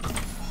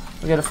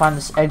 We gotta find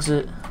this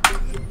exit.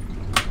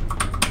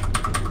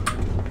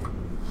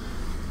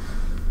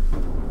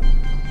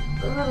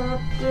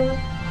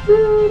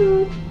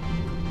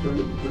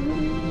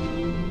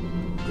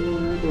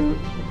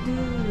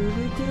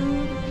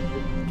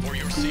 For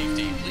your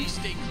safety, please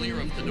stay clear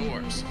of the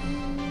doors.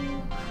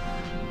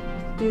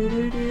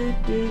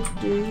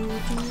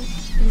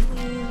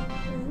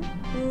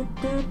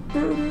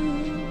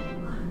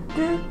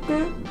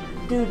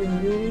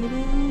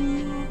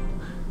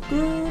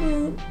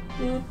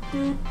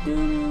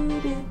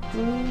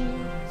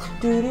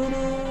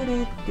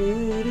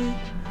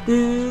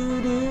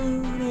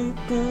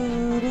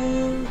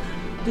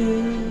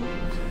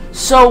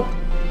 So,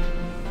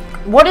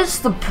 what is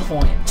the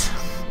point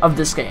of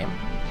this game?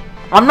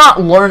 I'm not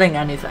learning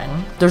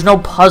anything. There's no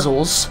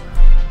puzzles.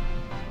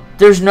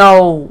 There's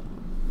no,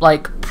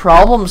 like,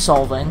 problem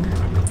solving.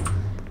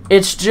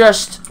 It's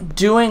just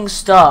doing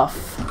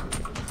stuff.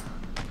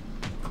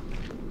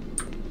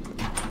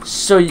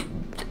 So,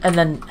 and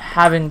then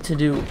having to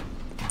do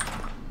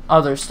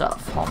other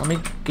stuff. Hold on, let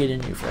me get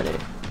in you, Freddy.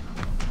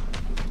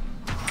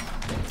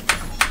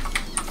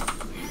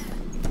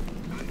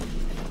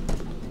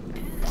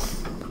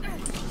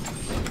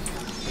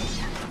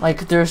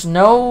 Like, there's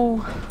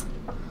no,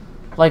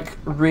 like,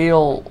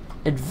 real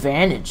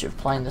advantage of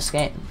playing this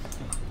game.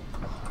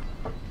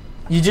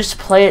 You just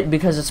play it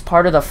because it's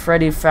part of the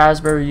Freddy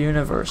Fazbear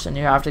universe and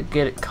you have to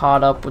get it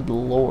caught up with the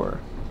lore.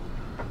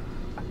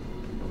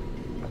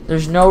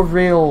 There's no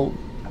real,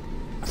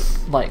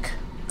 like,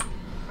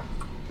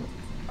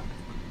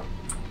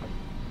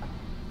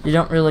 you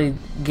don't really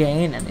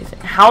gain anything.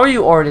 How are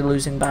you already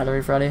losing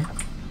battery, Freddy?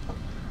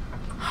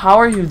 How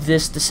are you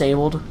this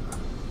disabled?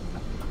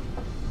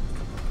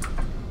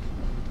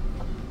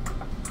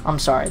 I'm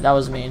sorry, that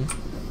was mean.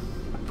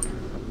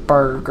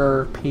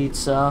 Burger,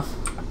 pizza.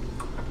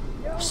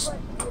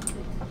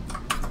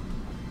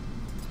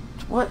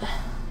 What?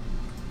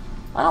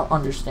 I don't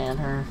understand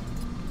her.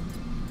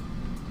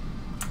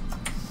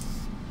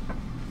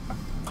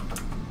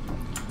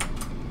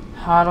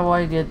 How do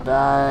I get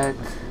back?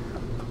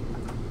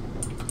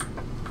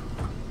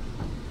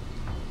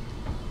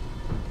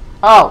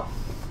 Oh,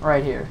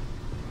 right here.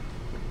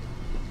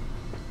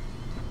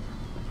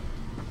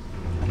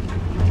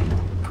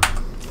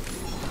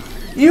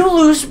 You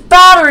lose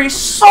battery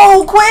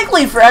so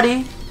quickly,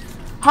 Freddy!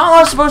 How am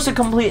I supposed to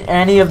complete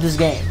any of this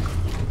game?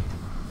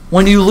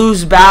 When you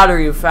lose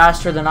battery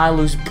faster than I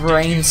lose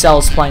brain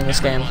cells playing this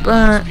game. Based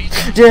on a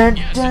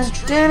double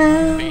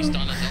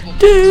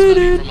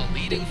study from a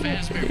leading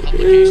Fazbear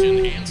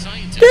publication and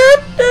scientist,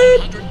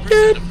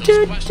 100% of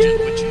those questioned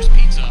would choose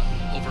pizza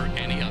over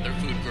any other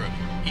food group,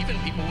 even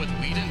people with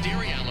wheat and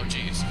dairy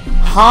allergies.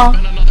 Huh?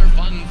 And another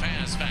fun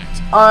Faz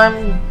fact.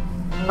 I'm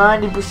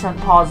 90%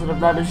 positive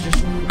that is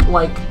just,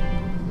 like,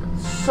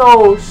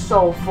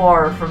 so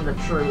far from the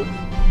truth.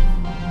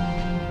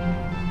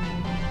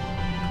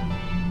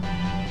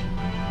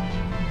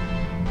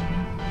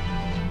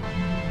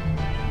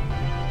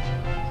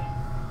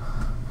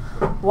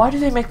 Why do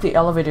they make the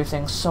elevator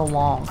thing so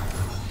long?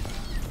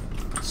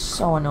 It's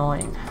so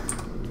annoying.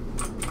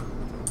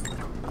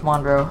 Come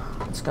on, bro.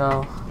 Let's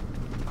go.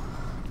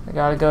 I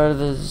gotta go to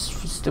this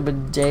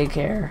stupid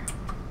daycare.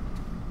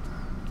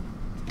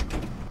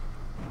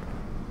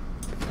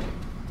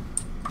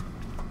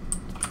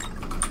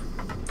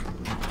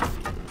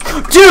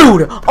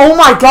 Dude! Oh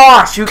my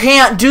gosh! You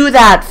can't do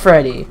that,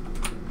 Freddy!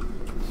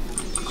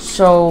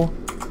 So,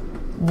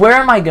 where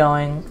am I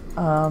going?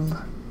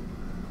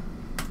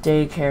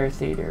 Daycare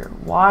theater.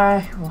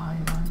 Why?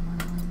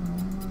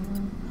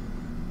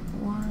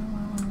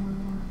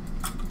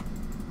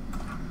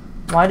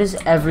 Why does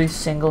every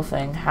single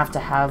thing have to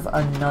have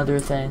another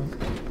thing?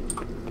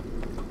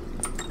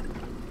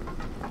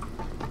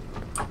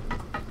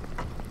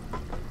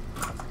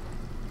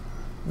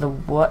 The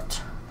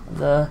what?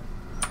 The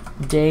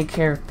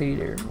daycare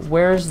theater.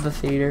 Where's the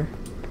theater?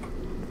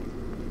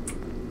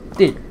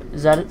 Theater.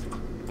 Is that it?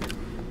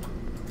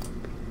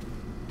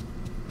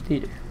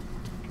 Theater.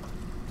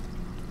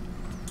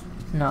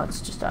 No,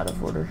 it's just out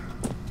of order.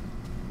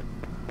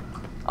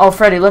 Oh,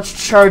 Freddy, let's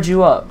charge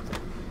you up.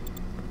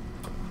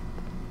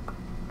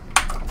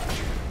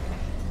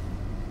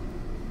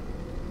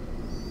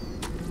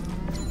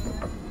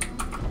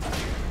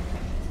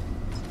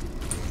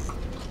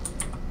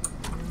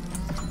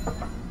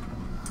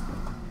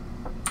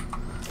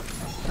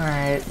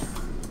 Alright.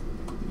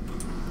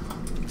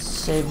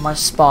 Save my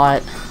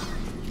spot.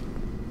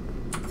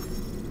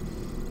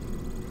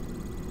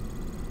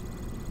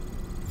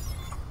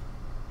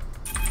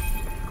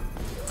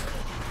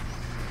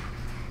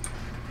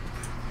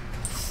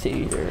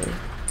 Theater.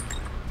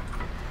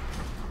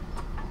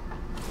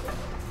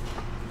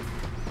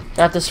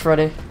 Got this,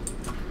 Freddy.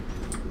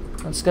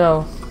 Let's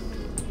go.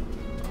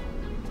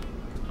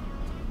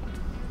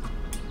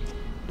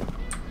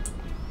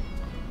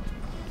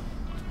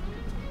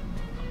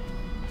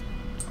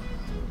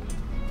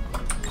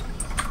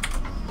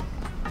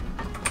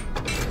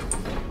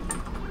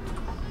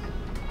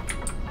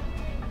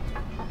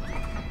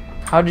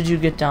 How did you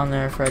get down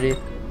there, Freddy?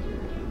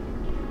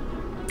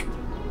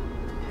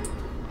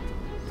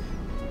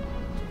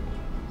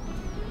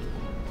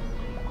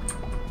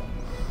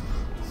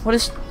 What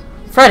is...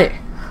 Freddy!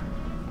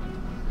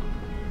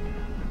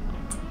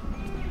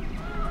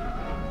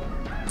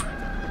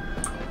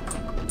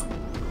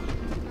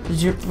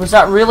 Was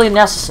that really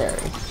necessary?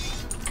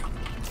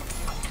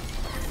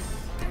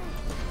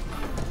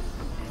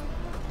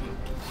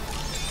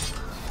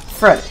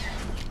 Freddy.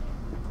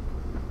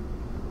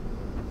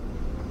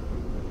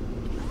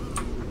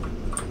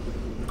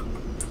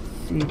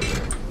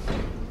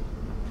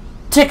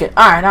 Ticket!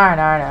 Alright,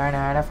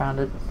 I found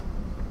it.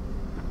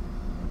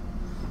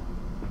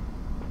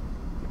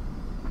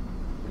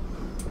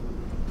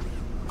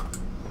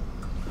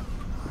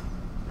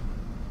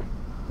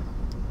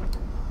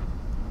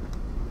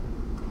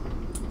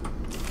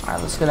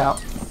 Alright, let's get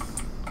out.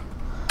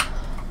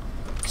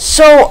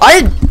 So,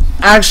 I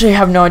actually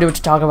have no idea what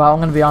to talk about, I'm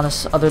gonna be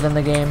honest, other than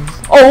the game.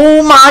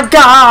 Oh my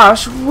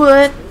gosh,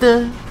 what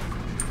the...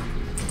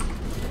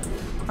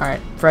 Alright,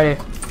 Freddy.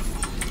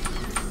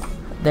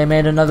 They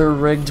made another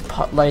rigged,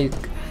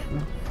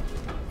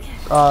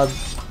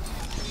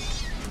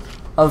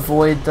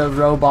 avoid the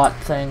robot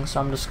thing, so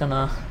I'm just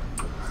gonna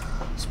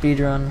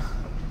speedrun.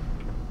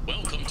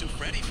 Welcome to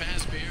Freddy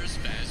Fazbear's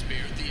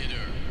Fazbear Theater.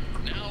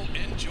 Now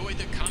enjoy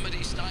the comedy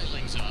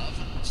stylings of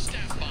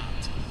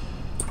Staffbot.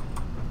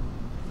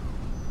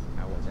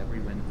 How was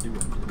everyone doing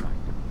tonight?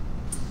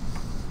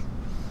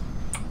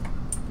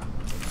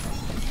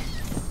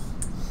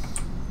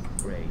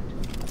 Great.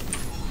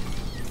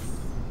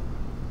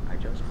 I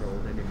just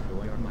rolled and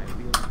enjoy on my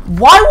wheel.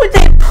 Why would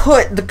they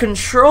put the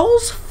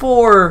controls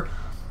for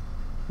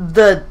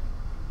the...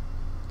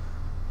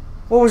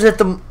 What was it?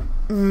 The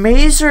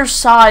mazer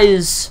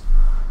size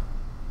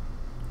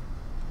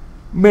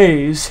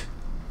maze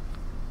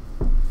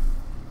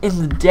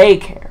in the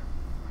daycare?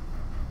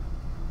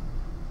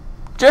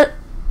 Just...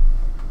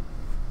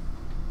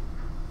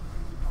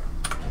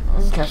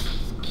 Okay. Have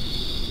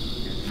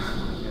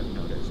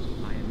noticed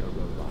I am a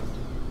robot.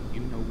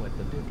 You know what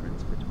the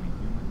difference between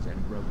humans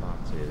and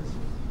robots is.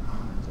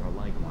 Humans are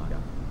like water.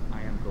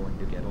 I am going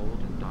to get old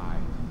and die.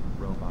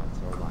 Robots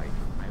are like,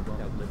 I will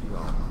outlive you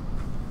all.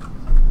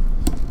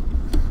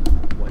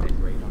 What a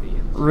great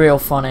audience. Real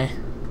funny.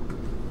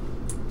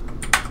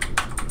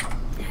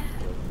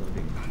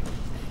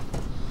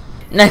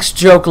 Next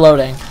joke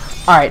loading.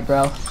 Alright,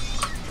 bro.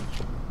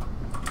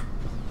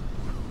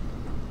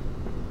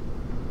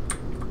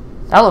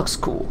 That looks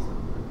cool.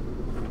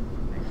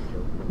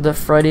 The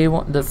Freddy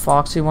one, the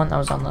Foxy one, that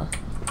was on the...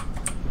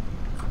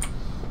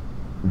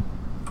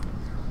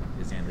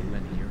 Is Andy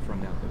Lynn here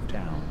from out of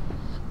town?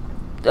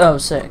 Oh,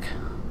 sick.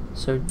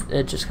 So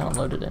it just kind of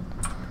loaded in.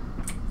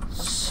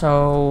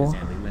 So... Is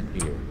Andy Lynn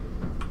here?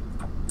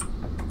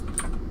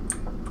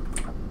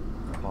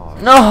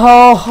 Pause. No!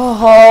 Ho, ho,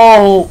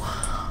 ho.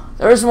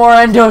 There's more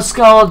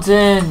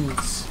endoskeletons!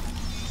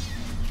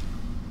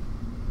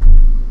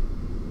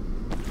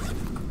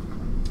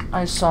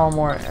 I saw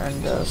more Where are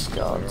you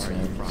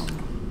endoskeletons. from?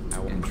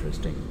 How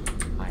interesting.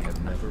 I have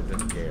never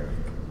been there.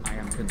 I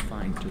am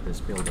confined to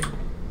this building.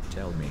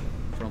 Tell me,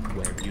 from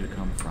where do you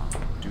come from?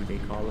 Do they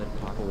call it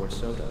pop or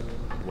soda?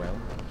 Well,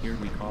 here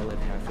we call it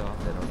half off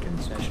at our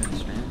concession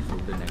stand for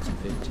the next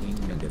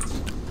 15 minutes.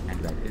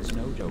 And that is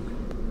no joke.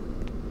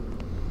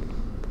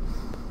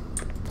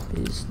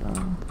 Please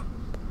no.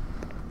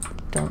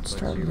 Don't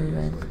start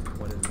moving.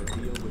 What is the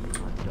deal with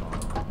hot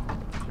dog?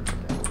 Turns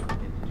out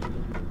it's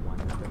usually one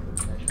of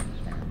the sessions,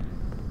 and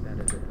that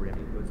is a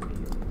pretty good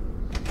deal.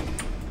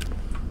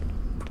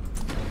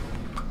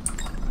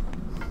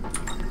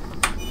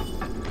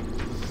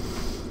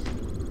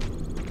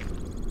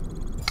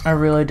 I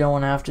really don't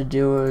want to have to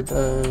deal with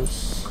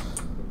this.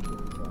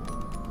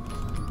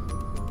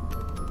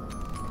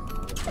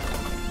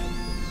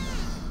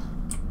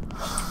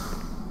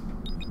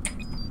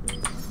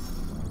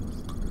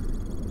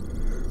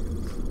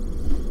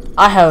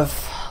 I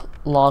have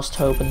lost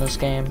hope in this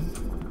game.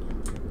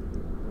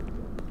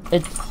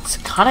 It's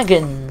kind of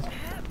getting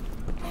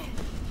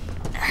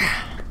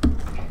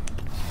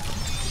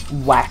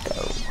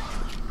wacko.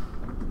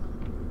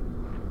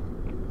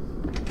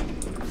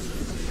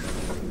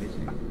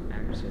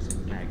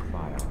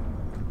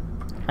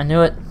 I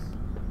knew it.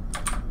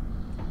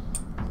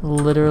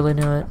 Literally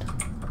knew it.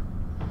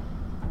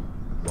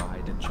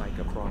 Ride and chike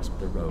across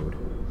the road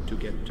to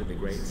get to the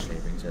great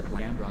savings at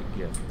Landrock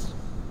Gifts.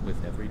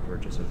 With every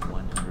purchase of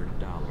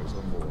 $100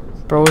 or more.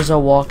 Bro is a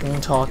walking,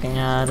 talking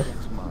ad.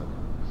 Next month.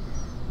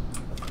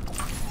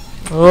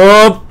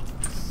 Oh!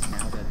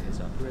 Now that is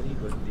a pretty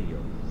good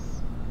deal.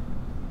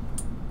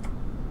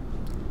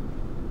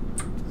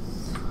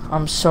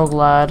 I'm so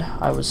glad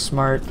I was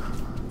smart.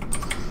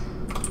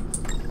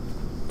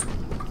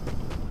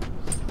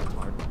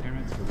 Are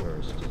parents the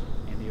worst?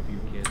 Any of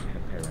you kids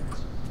have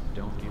parents?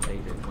 Don't you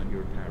hate it when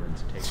your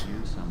parents take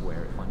you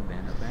somewhere fun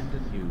then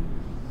abandon you?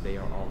 They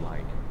are all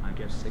like, I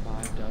guess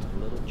survived a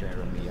little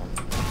Jeremy up.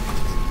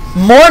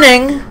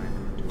 Morning!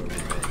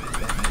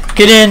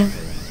 Get in!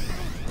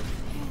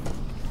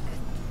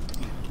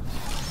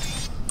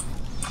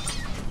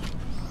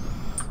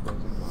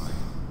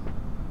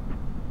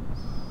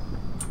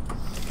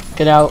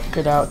 Get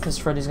out, because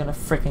Freddy's gonna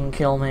freaking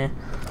kill me.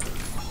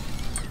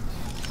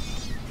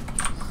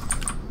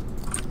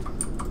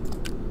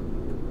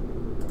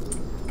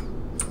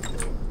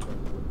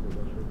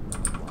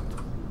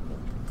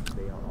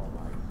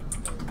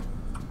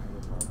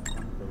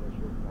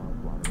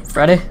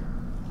 Freddy? I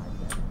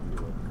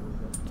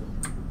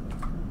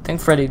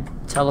think Freddy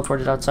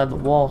teleported outside the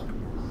wall.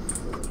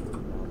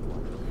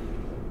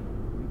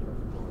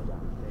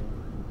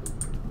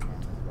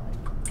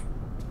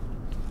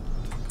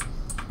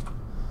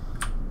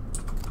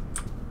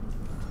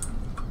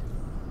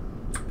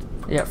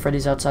 Yeah,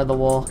 Freddy's outside the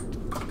wall.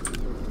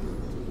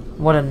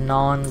 What a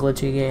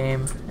non-glitchy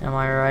game. Am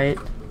I right?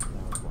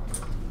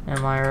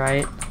 Am I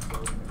right?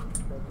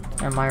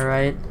 Am I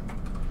right?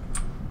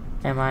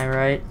 Am I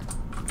right?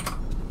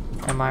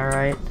 Am I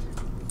right?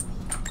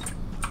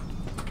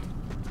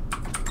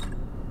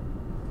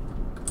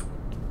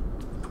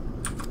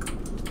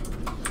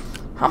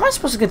 How am I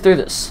supposed to get through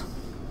this?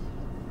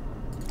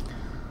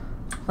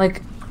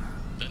 Like,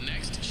 The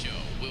next show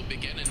will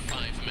begin in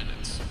 5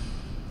 minutes.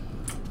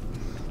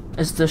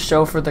 is the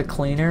show for the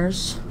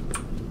cleaners?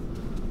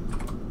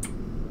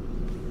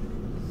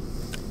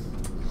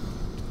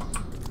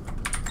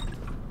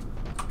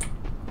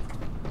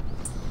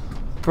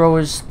 Bro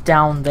is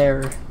down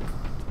there.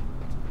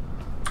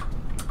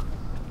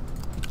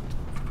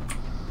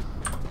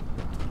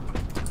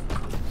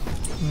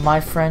 My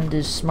friend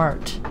is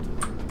smart.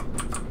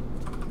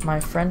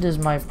 My friend is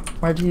my...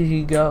 Where did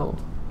he go?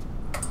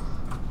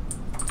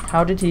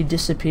 How did he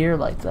disappear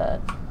like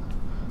that?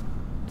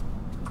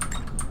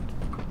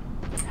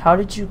 How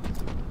did you...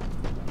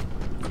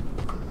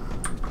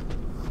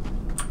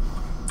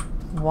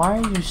 Why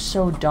are you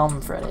so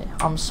dumb, Freddy?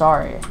 I'm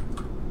sorry.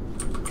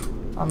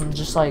 I'm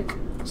just like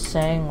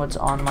saying what's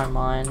on my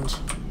mind.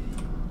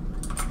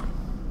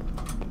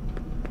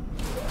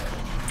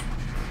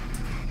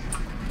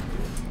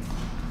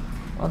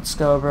 Let's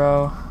go,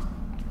 bro.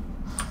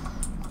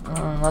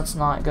 Let's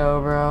not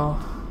go, bro.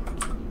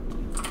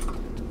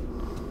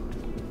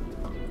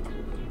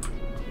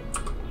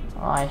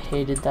 Oh, I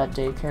hated that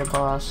daycare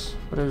boss,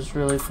 but it was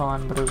really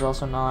fun, but it was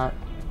also not.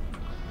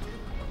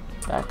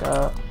 Back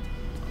up.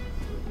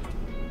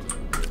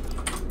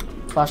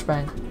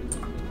 Flashbang.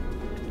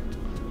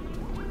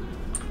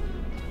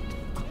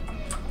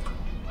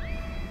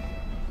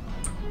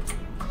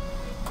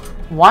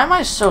 Why am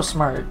I so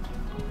smart?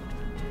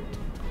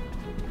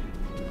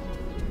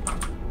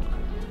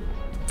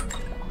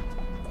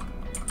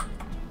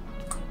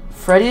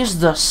 Freddy's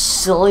the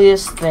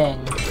silliest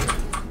thing.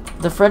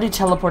 The Freddy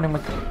teleporting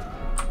mechanic.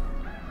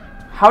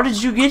 How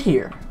did you get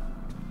here?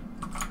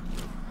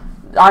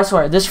 I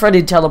swear, this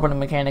Freddy teleporting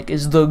mechanic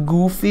is the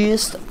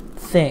goofiest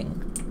thing.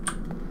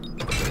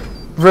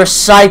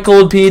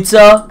 Recycled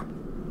pizza?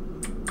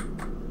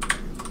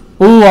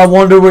 Ooh, I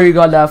wonder where you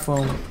got that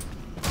from.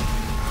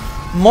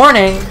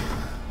 Morning.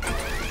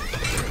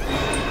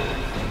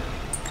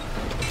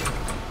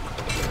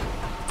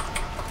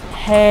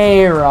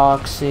 Hey,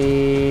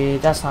 Roxy.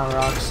 That's not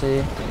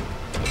Roxy.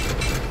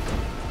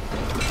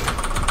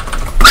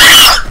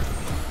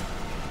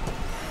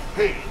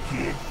 Hey,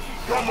 kid,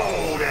 come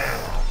on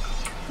down.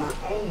 We're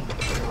only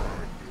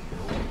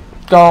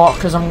trying. Go,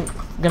 because I'm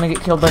gonna get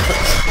killed by...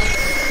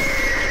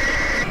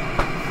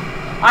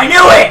 I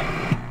knew it!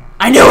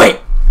 I knew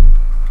it!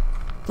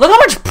 Look how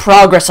much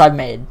progress I've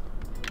made.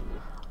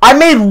 I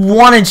made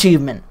one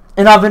achievement,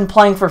 and I've been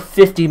playing for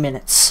 50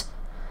 minutes.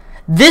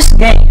 This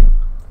game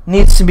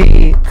needs to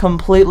be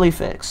completely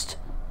fixed.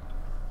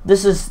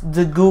 This is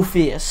the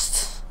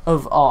goofiest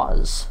of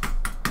Oz.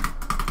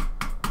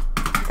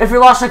 If you're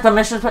lost, check the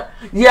missions page.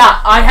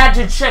 Yeah, I had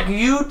to check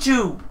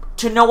YouTube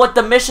to know what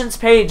the missions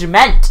page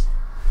meant.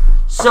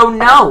 So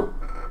no,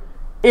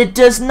 it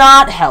does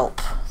not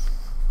help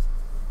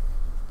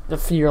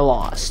if you're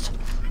lost.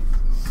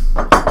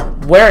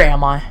 Where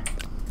am I?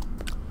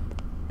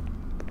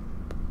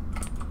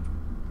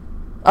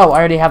 Oh, I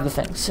already have the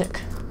thing.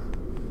 Sick.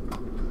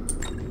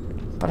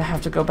 But I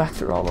have to go back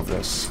through all of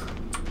this.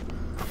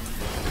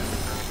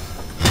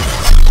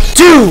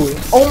 Dude!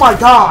 Oh my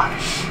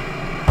gosh!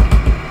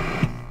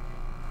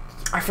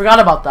 I forgot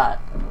about that.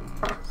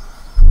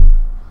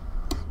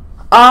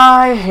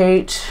 I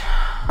hate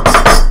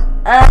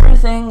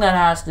everything that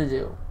has to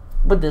do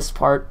with this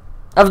part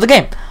of the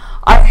game.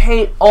 I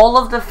hate all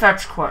of the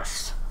fetch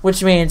quests,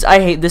 which means I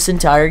hate this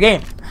entire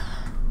game.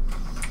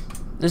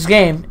 This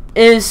game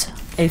is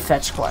a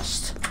fetch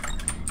quest.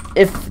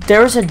 If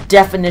there was a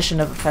definition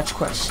of a fetch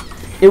quest,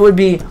 it would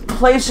be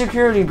play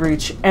security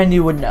breach and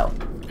you would know.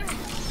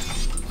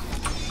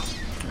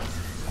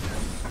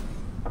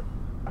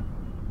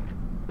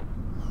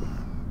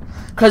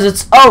 Because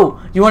it's,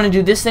 oh, you want to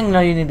do this thing? No,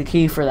 you need a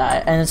key for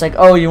that. And it's like,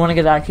 oh, you want to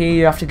get that key?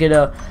 You have to get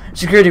a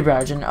security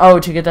badge. And, oh,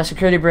 to get that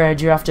security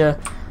badge, you have to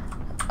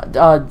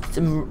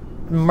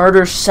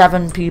murder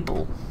 7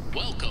 people.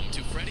 Welcome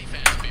to Freddy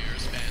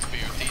Fazbear's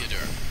Fazbear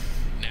Theater.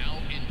 Now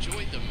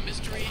enjoy the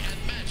mystery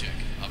and magic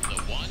of the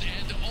one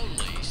and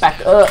only...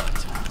 Back up.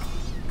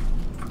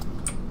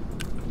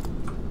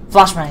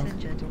 Flashbang. Ladies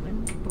and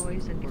gentlemen,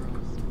 boys and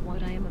girls,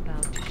 what I am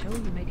about to show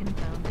you may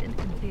confound and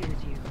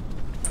confuse you.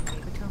 Some may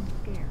become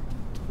scared,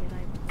 yet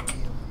I warn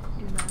you,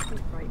 do not be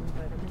frightened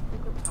by the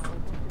mystical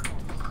powers of the dead.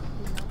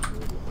 Do not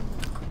feel the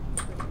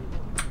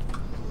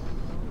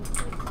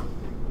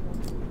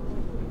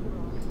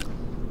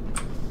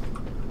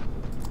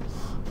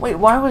Wait,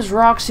 why was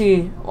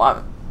Roxy...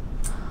 Why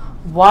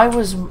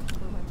was...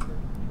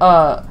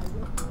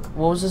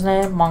 What was his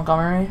name?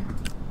 Montgomery?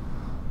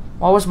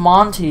 Why was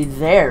Monty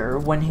there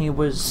when he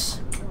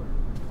was...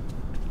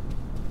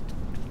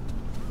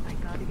 I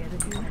gotta get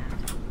a new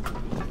hat.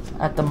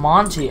 at the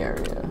Monty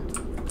area?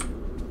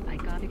 I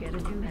gotta get a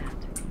new hat.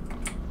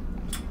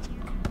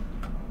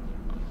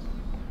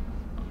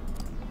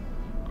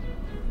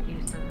 You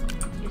sir,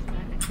 is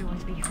that a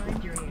joint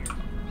behind your ear?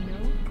 No,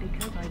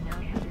 because I now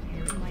have it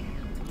here in my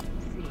hand.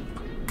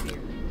 See,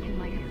 here, in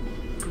my hand.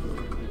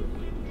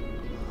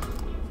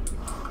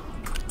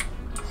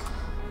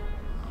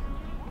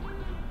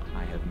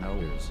 I have no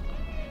ears.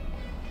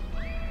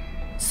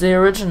 It's the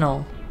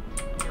original.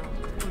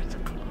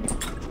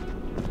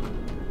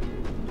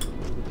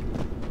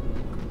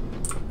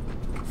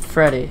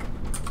 Freddy.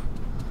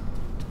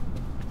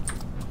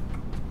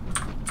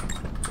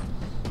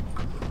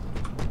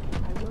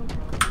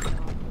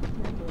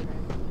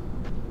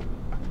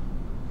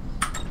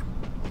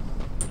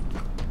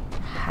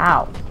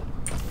 How?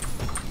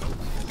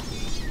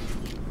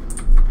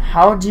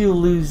 How do you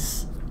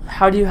lose...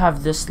 How do you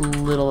have this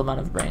little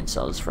amount of brain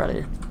cells,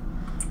 Freddy?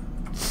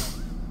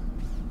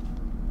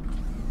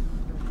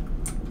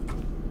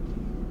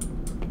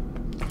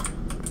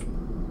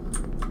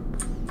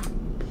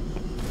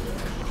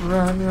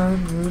 Run,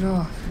 run,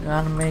 Rudolph.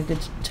 Gotta make it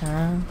to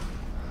town.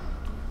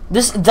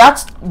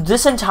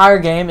 This entire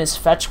game is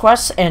fetch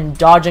quests and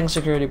dodging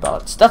security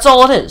bots. That's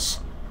all it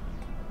is.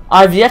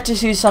 I've yet to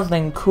see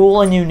something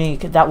cool and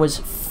unique that was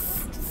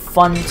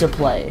fun to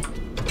play.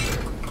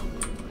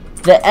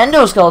 The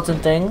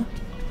endoskeleton thing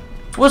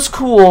was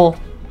cool,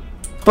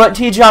 but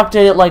T-Jock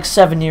did it like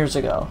 7 years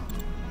ago.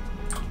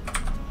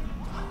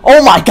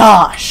 Oh my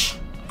gosh!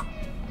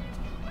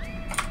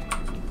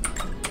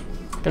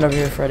 Get over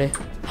here, Freddy.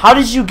 How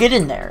did you get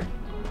in there?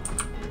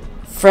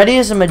 Freddy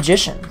is a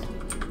magician.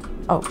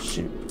 Oh,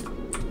 shoot.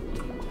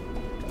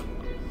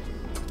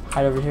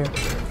 Hide over here.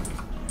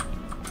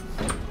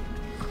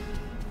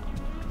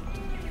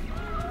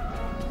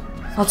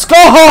 Let's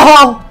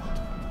go!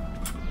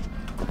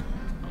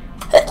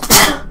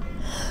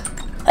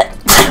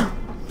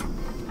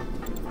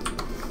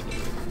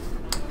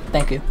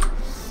 Thank you.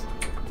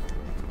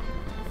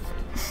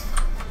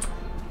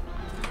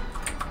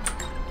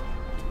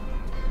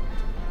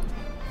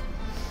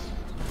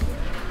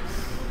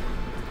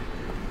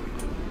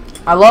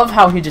 I love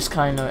how he just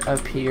kind of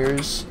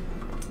appears.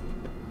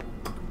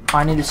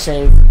 I need to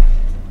save.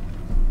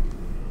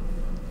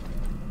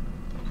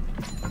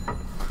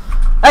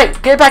 Hey,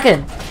 get back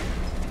in!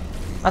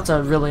 That's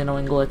a really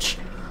annoying glitch.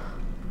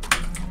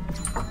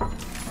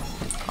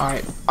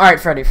 Alright,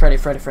 Freddy.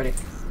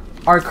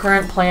 Our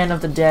current plan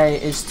of the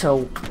day is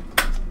to,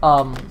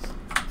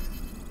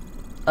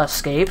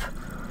 escape.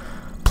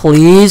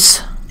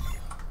 Please.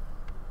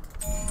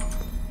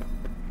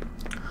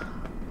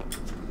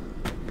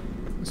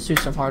 Let's do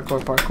some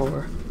hardcore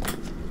parkour.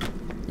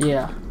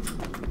 Yeah.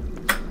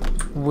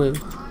 Woo.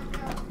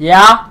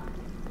 Yeah?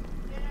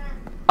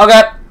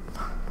 Okay.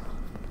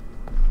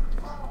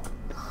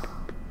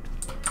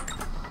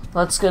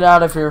 Let's get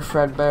out of here,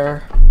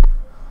 Fredbear.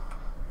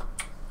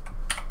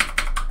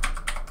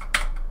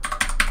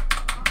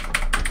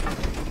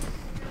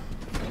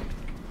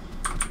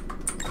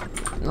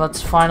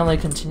 Let's finally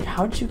continue.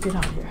 How'd you get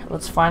out here?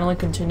 Let's finally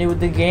continue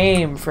with the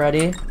game,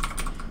 Freddy.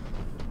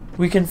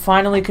 We can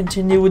finally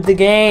continue with the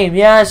game.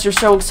 Yes, you're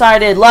so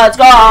excited. Let's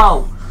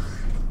go!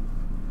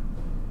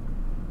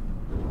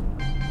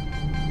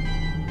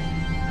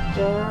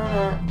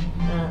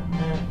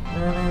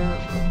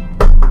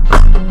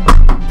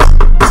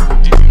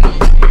 Did you know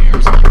that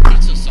bears like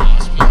pizza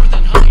sauce more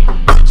than honey?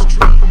 It's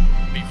true.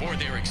 Before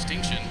their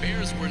extinction,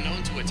 bears were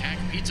known to attack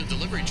pizza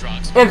delivery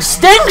trucks.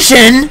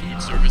 Extinction?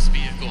 Food service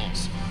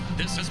vehicles.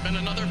 This has been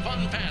another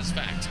fun fast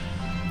fact.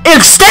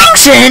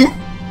 Extinction?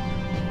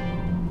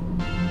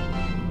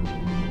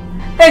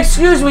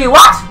 Excuse me,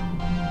 what?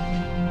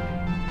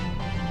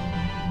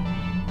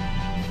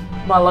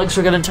 My legs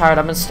are getting tired.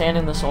 I've been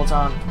standing this whole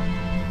time.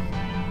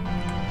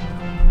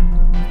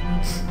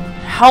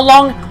 How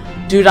long?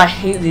 Dude, I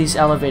hate these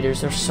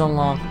elevators. They're so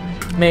long.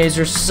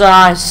 Mazer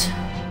size.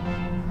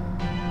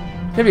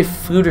 Could be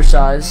fooder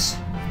size.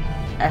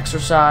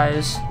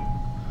 Exercise.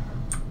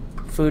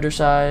 Fooder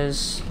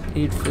size.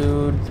 Eat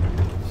food.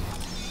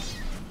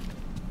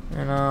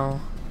 You know.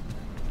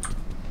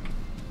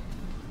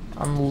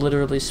 I'm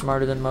literally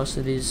smarter than most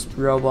of these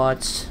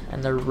robots.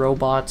 And they're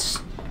robots.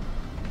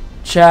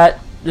 Chat.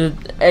 The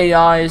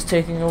AI is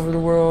taking over the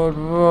world.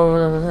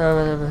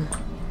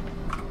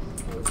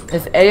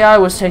 If AI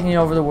was taking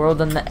over the world,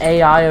 then the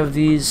AI of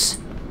these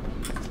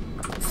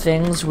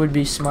things would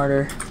be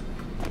smarter.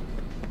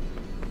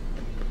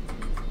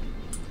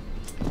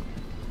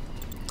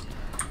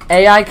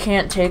 AI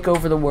can't take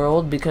over the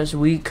world because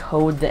we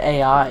code the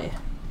AI.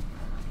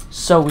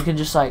 So we can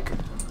just like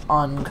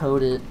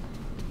uncode it.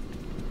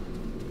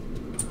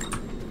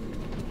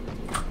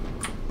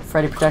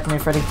 Freddy protect me,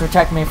 Freddy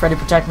protect me, Freddy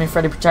protect me,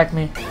 Freddy protect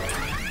me.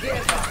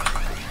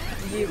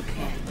 You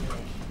can't.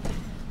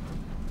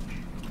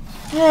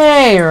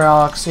 Hey,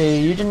 Roxy,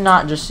 you did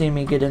not just see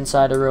me get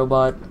inside a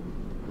robot.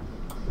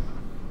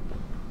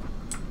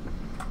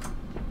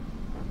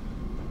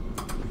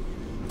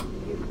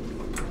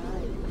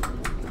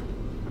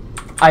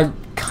 I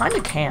kinda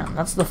can,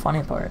 that's the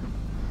funny part.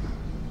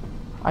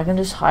 I can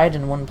just hide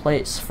in one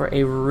place for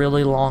a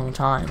really long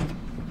time.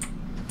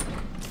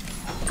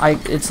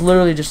 It's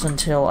literally just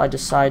until I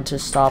decide to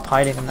stop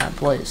hiding in that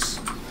place.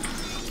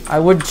 I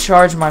would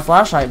charge my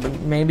flashlight, but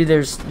maybe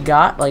there's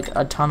got like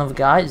a ton of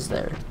guys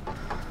there.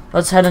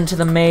 Let's head into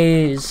the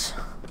maze.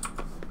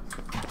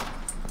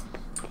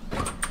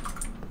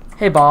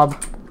 Hey,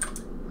 Bob.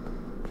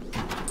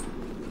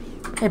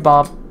 Hey,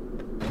 Bob.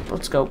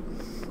 Let's go.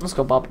 Let's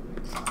go, Bob.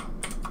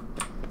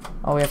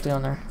 Oh, we have to go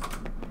in there.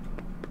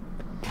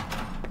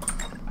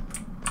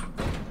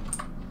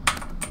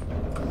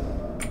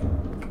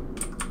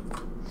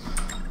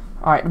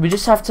 Alright, we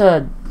just have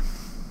to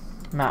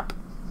map.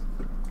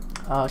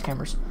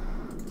 Cameras.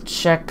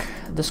 Check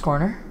this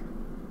corner.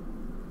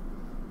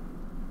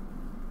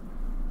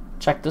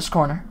 Check this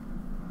corner.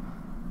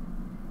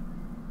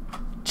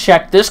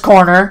 Check this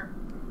corner.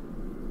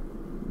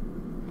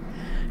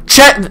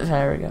 Check.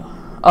 There we go.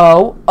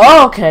 Oh,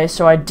 okay.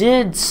 So I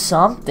did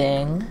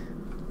something.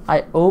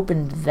 I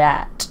opened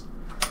that.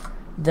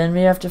 Then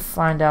we have to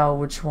find out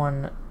which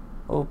one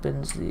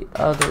opens the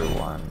other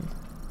one.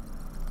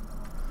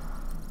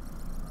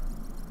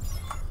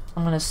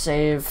 I'm gonna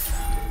save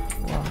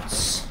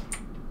once.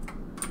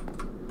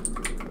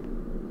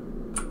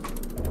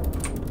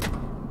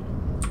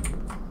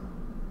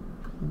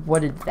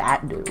 What did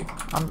that do?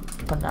 I'm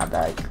putting that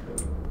back.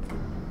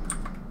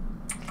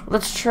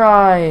 Let's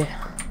try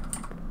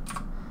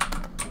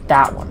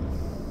that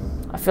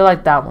one. I feel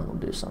like that one will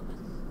do something.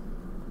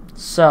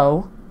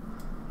 So,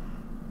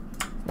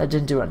 that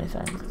didn't do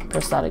anything.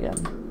 Press that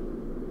again.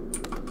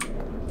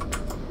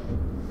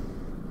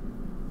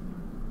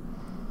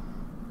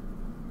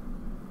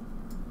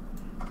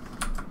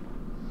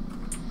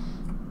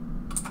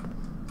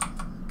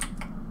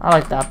 I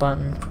like that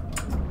button.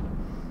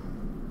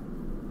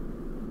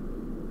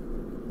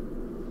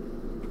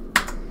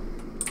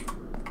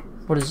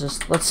 What is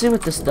this? Let's see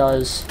what this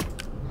does.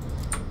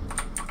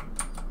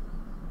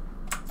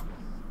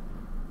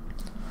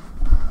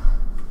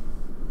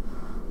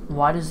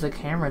 Why does the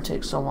camera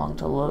take so long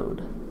to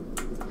load?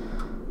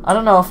 I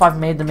don't know if I've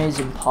made the maze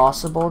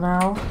impossible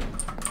now.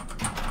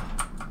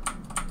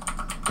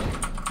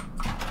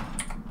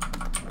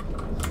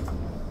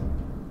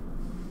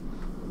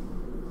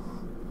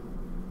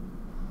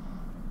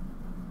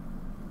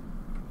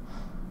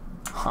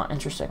 Huh,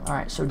 interesting.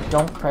 Alright, so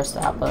don't press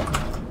that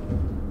button.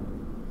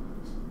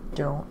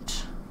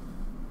 Don't.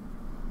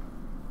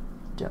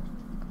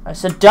 I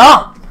said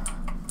don't!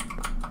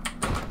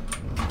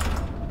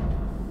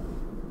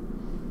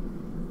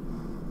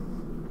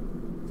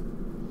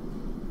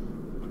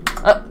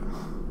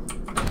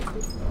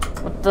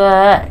 What the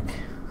heck?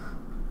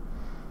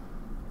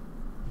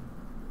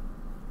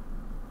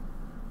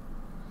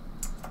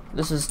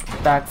 This is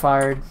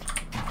backfired.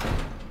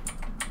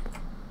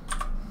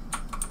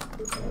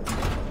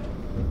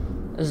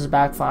 This is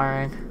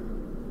backfiring.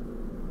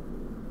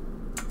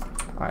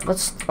 Alright,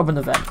 let's open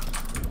the vent.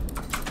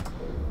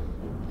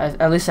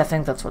 At least I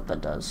think that's what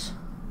that does.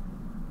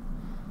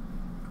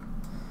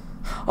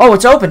 Oh,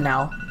 it's open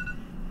now.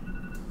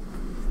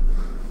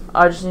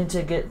 I just need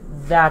to get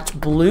that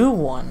blue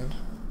one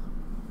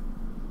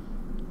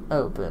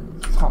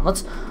open. Hold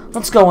on,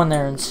 let's go in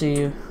there and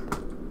see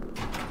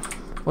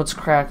what's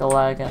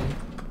crack-a-lagging.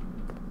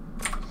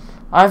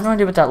 I have no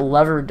idea what that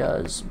lever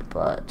does,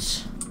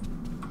 but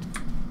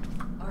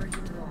Are you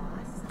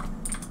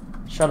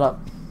lost? shut up.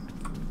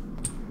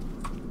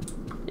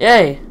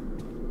 Yay!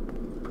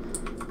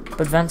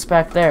 But vent's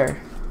back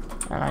there,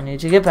 and I need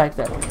to get back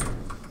there.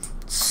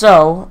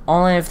 So,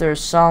 only if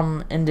there's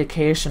some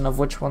indication of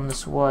which one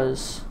this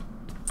was.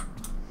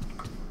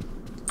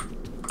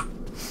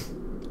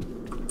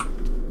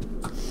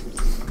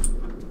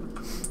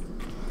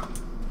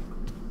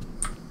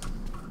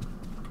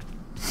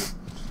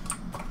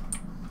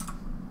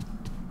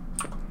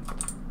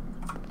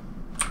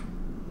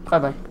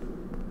 Bye-bye.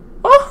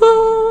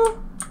 Woohoo!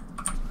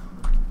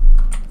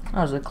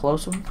 That was a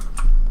close one.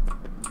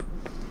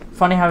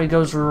 Funny how he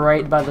goes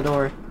right by the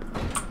door.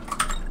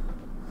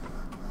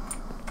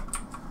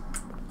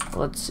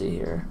 Let's see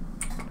here.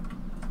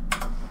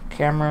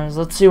 Cameras.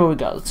 Let's see what we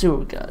got. Let's see what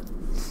we got.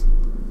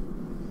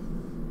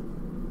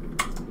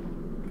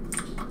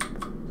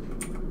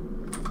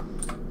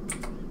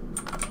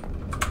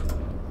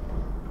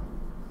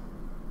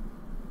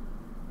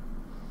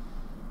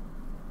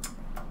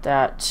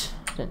 That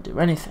didn't do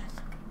anything.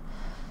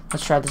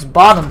 Let's try this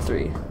bottom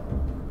three.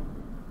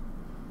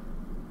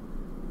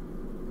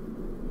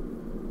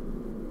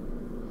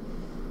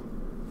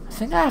 I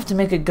think I have to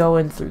make it go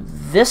in through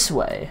this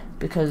way,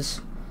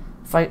 because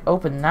if I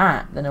open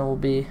that, then it will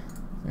be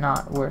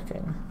not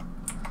working.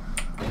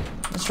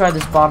 Let's try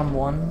this bottom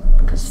one,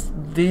 because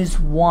these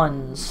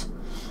ones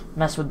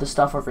mess with the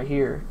stuff over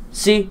here.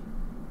 See?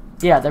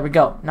 Yeah, there we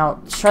go. Now,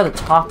 let's try the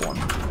top one.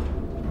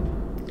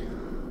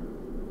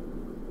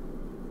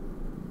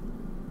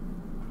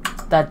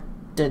 That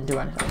didn't do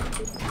anything.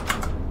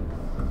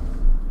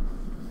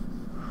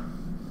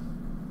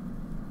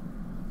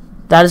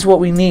 That is what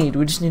we need.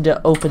 We just need to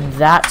open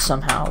that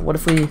somehow. What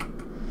if we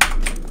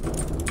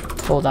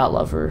pull that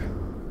lever?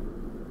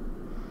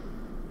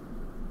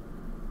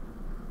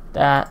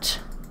 That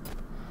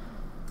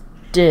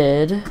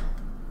did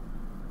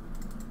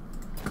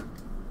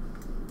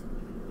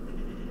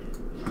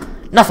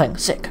nothing.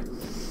 Sick.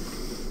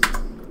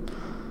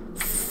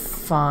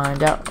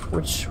 Find out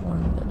which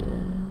one that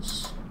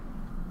is.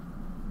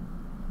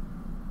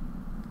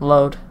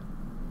 Load.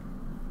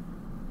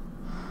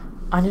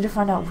 I need to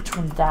find out which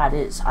one that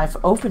is. I've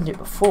opened it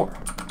before.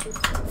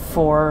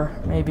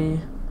 4, maybe.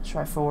 Let's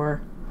try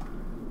 4.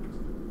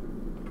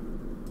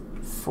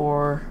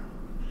 4.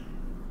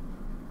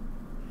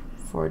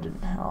 4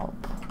 didn't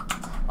help.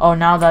 Oh,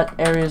 now that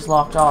area is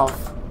locked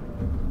off,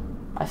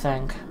 I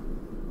think.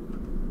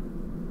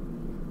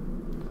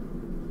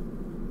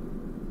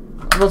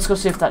 Let's go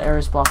see if that area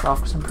is blocked off,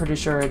 because I'm pretty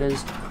sure it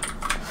is.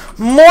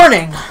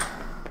 Morning!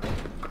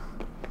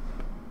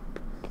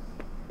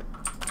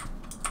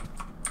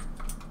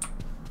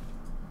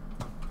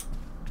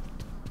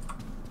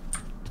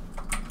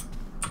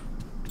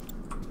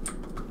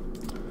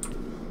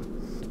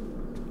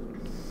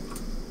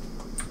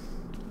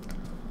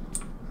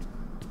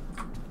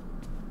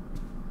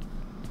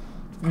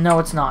 No,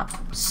 it's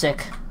not.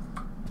 Sick.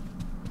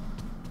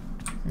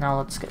 Now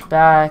let's get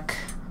back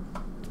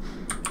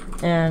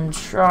and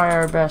try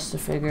our best to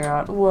figure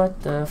out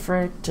what the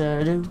frick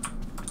to do.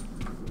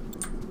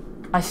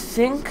 I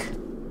think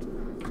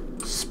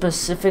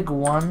specific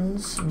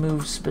ones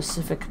move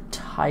specific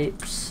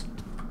types.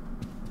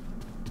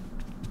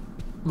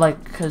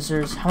 Like, because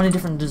there's, how many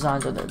different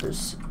designs are there?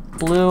 There's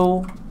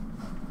blue,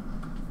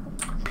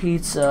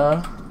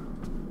 pizza,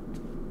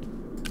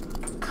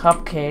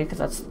 cupcake,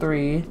 that's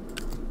 3.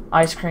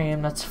 Ice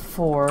cream, that's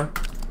 4.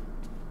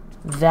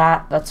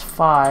 That's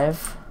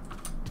 5.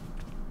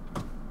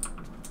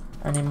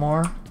 Any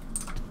more?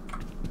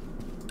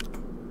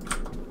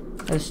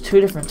 There's 2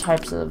 different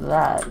types of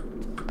that,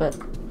 but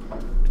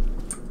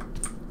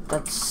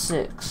that's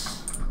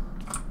 6.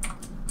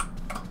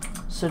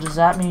 So does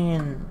that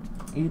mean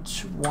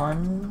each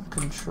one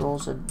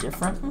controls a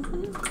different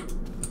one?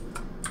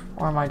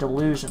 Or am I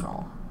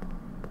delusional?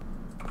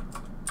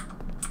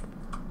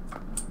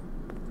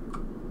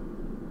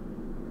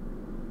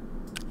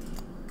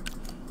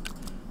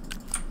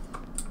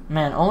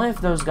 Man, only if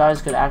those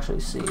guys could actually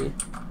see.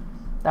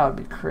 That would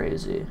be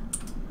crazy.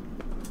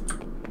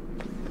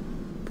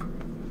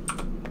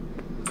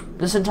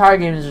 This entire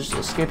game is just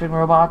escaping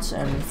robots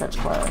and fetch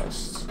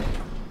quests.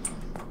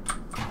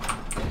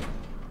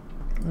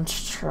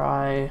 Let's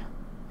try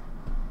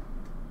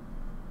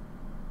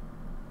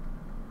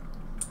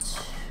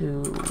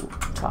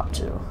top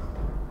 2.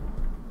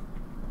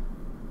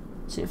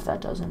 See if that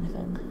does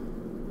anything.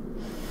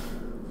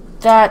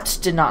 That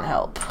did not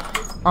help.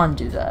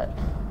 Undo that.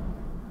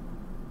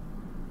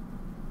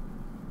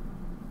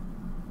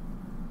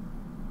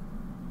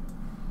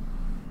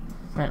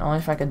 Man, only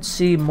if I could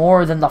see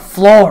more than the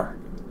floor.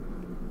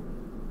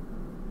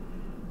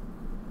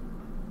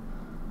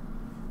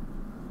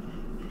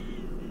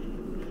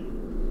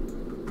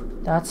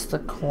 That's the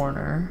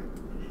corner.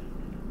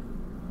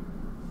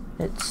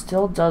 It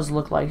still does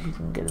look like you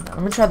can get it. I'm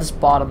gonna try this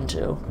bottom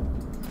too.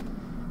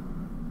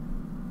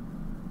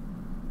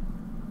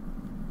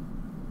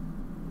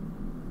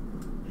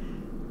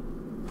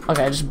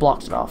 Okay, I just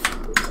blocked it off.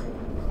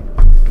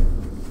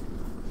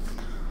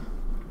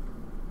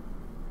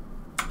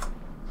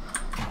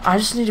 I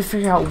just need to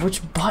figure out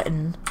which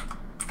button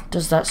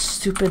does that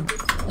stupid...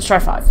 Let's try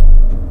 5.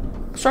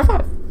 Let's try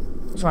 5.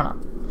 Let's why not?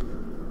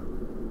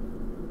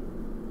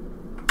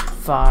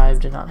 5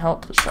 did not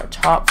help. Let's try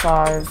top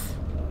 5.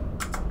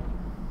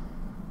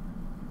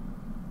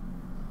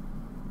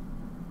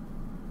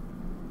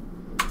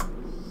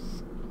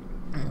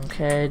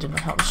 Okay, did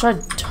not help. Let's try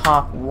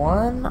top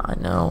 1. I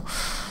know.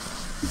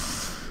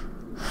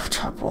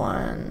 Top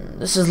 1.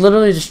 This is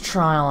literally just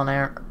trial and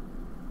error.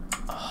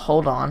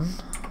 Hold on.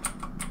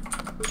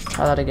 Let's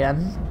try that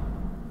again.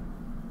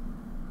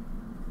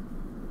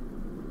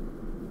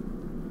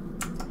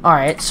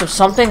 Alright, so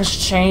something's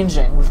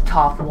changing with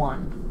top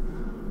 1.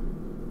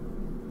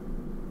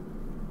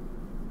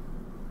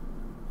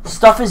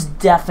 Stuff is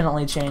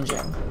definitely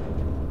changing.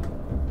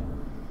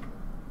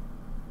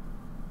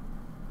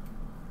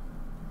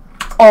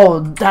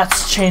 Oh,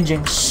 that's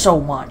changing so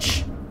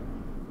much.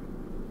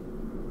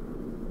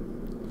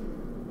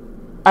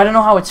 I don't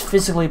know how it's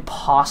physically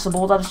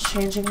possible that it's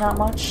changing that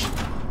much.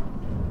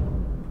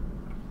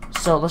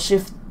 So let's see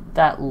if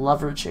that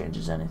lever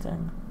changes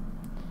anything.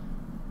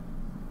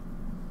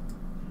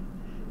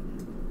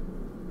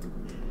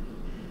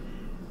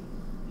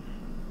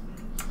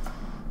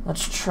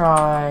 Let's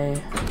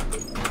try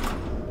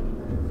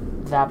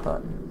that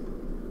button.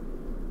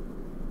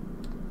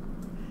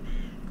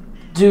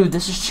 Dude,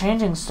 this is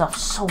changing stuff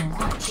so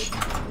much.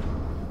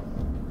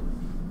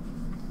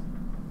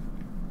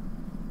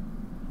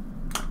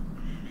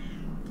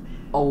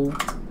 Oh,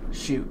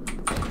 shoot.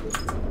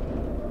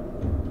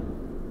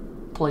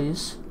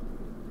 Please.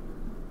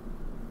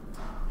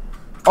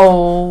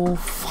 Oh,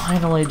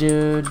 finally,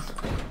 dude.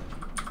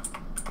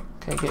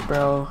 Okay, get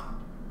bro.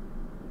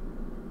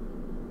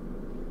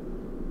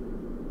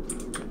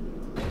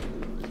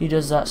 He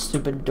does that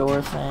stupid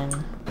door thing.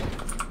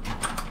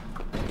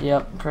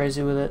 Yep,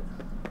 crazy with it.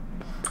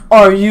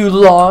 Are you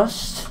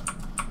lost?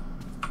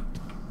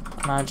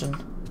 Imagine.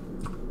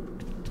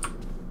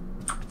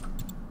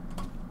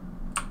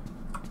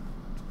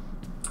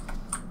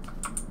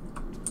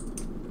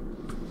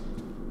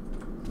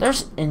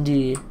 There's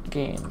indie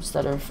games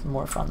that are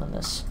more fun than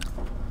this.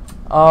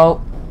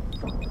 Oh.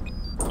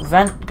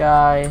 Vent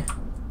guy.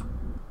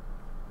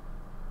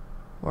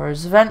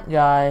 Where's the vent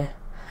guy?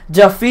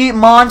 Defeat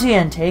Monty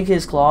and take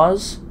his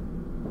claws?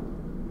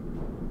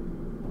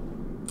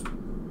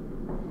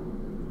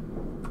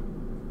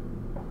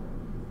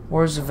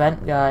 Where's the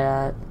vent guy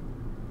at?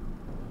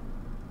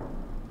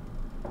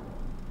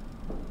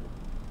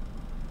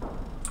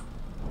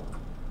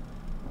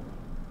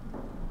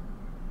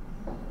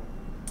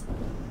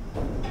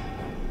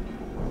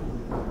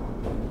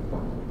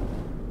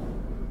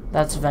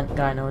 That's vent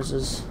guy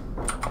noses.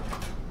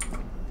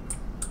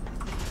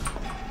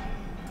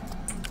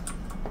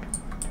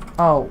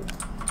 Oh.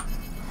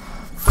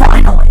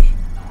 Finally!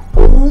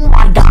 Oh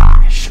my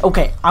gosh!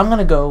 Okay, I'm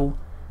gonna go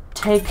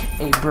take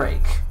a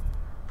break.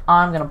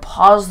 I'm gonna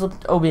pause the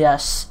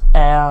OBS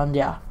and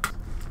yeah.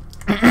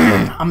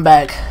 I'm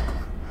back.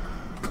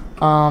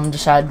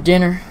 Just had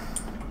dinner.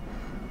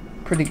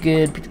 Pretty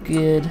good, pretty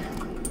good.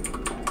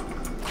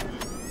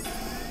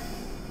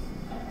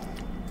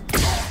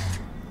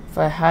 If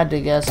I had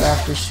to guess, I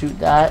have to shoot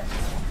that.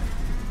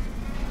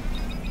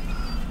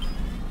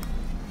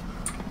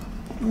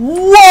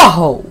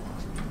 Whoa!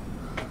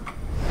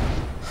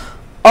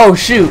 Oh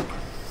shoot.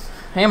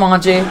 Hey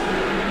Monty.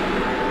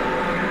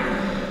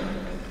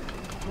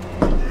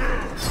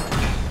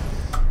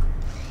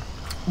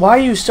 Why are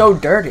you so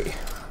dirty?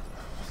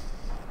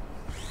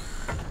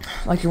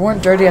 Like you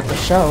weren't dirty at the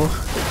show.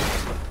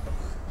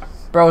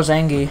 Bro's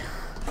angry.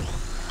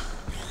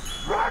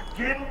 Rock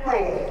and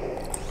roll.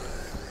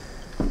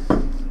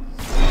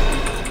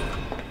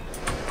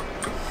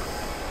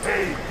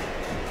 Hey,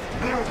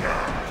 little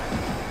guy.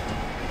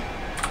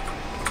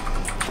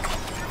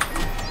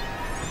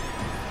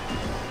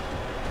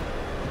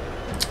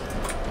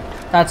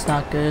 That's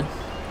not good.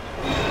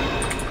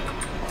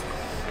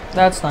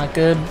 That's not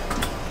good.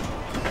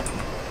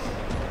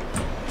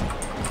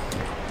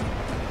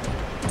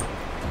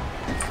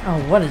 Oh,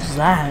 what is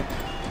that?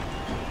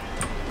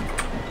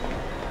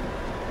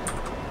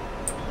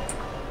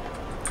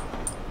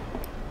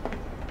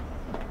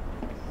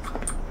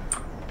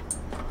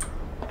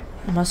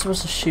 Am I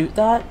supposed to shoot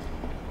that?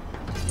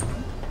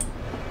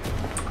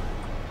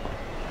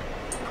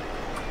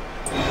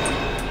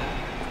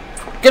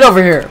 Get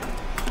over here!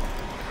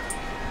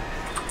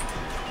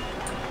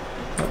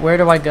 Where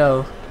do I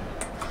go?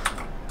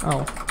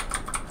 Oh.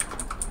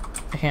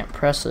 I can't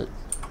press it.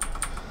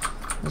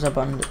 Where's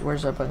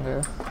that button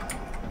go?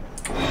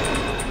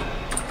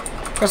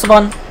 Press the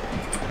button.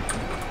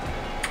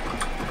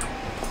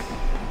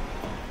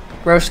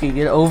 Broski,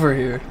 get over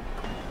here.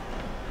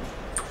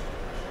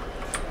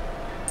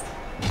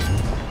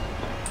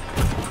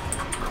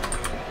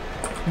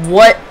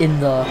 What in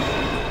the...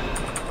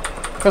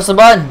 Press the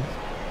button.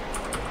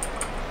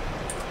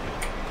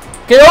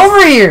 Get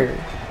over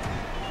here!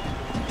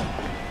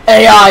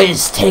 AI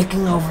is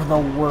taking over the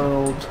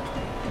world.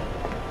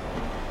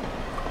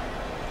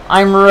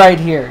 I'm right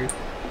here.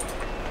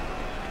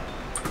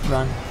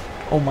 Run.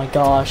 Oh my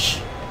gosh.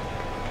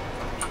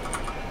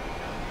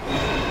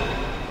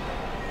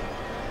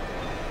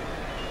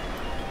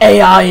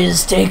 AI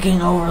is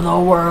taking over the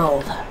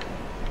world.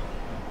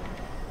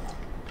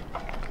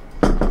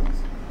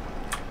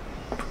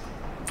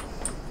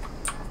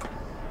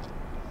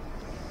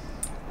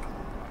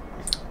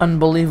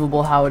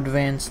 Unbelievable how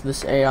advanced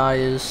this AI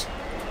is.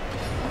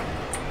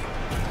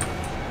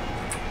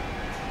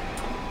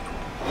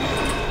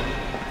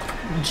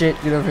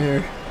 Jit, get over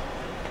here.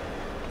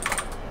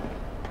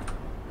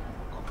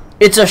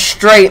 It's a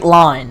straight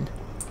line.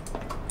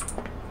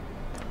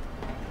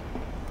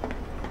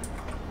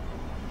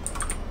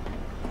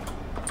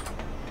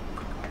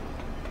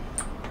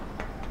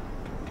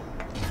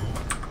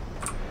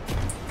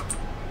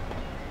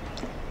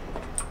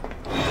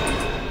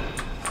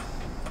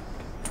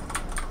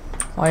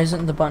 Why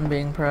isn't the button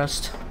being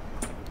pressed?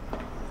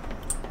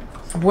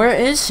 Where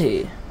is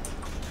he?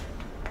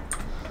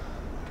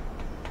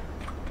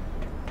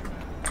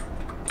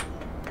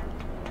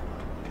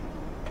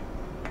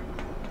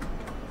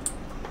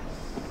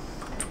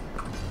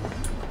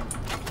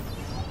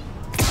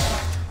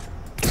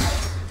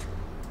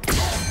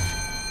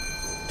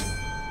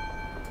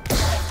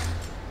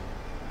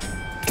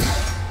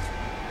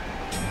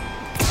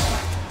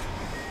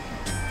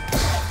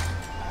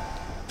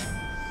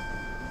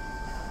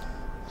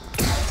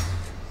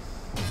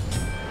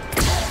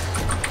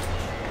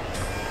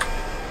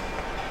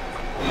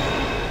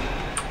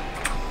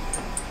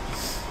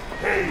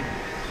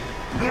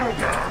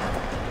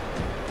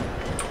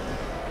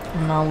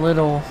 I'm not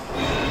little.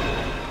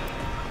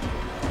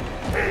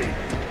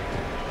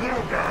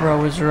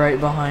 Bro is right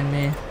behind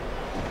me.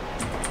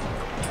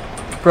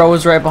 Bro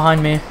is right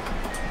behind me.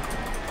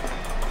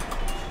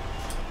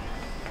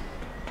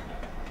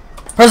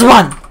 Press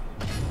one!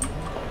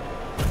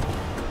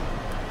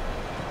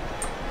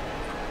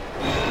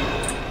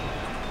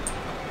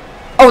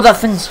 Oh, that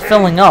thing's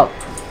filling up.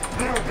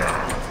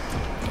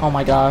 Oh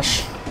my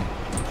gosh.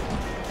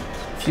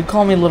 If you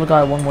call me little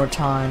guy one more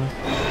time.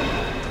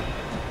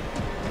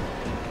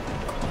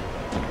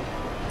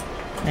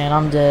 Man,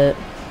 I'm dead.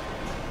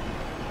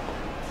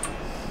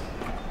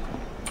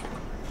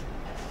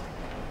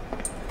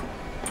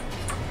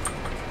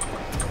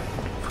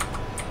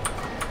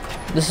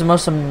 This is the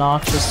most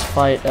obnoxious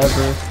fight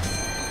ever.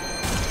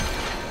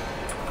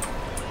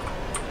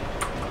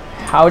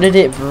 How did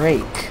it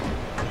break?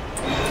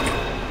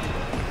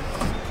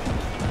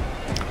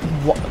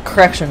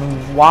 Correction,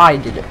 why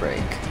did it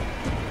break?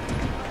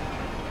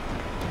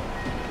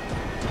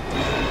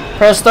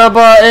 Press the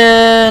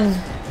button!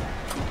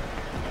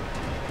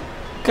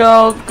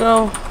 Go,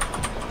 go.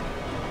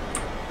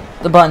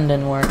 The button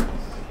didn't work.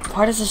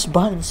 Why does this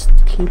button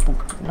keep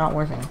not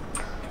working?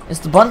 Is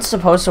the button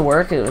supposed to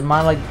work? Am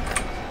I like...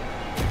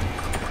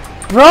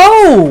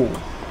 Bro!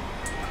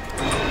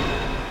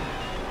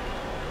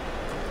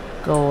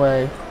 Go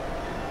away.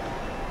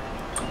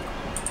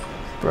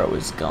 Bro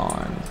is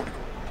gone.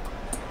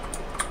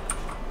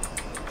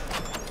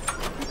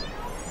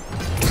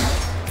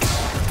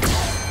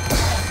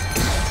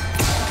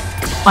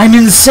 I'm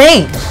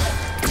insane!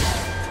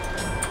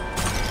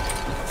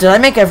 Did I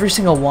make every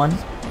single one?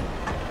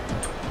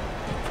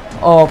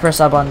 Oh, press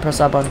that button, press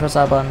that button, press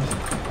that button.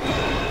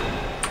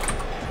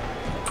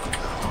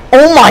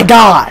 Oh my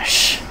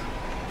gosh!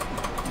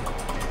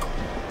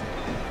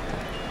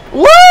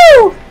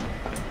 Woo!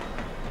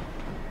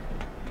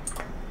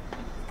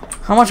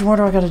 How much more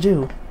do I gotta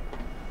do?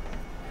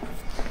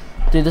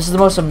 Dude, this is the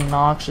most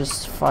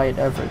obnoxious fight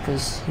ever,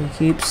 because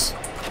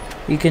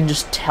he can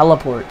just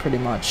teleport pretty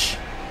much.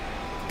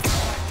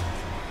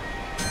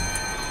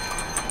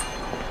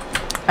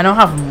 I don't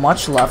have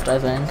much left, I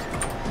think.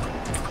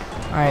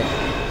 Alright.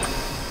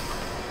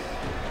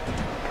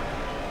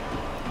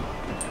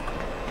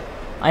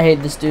 I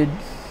hate this dude.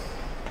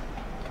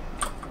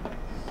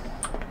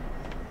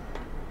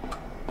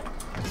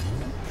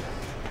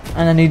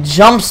 And then he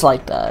jumps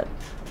like that.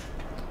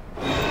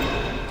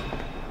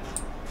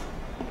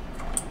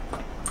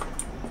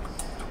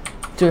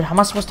 Dude, how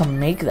am I supposed to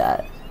make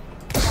that?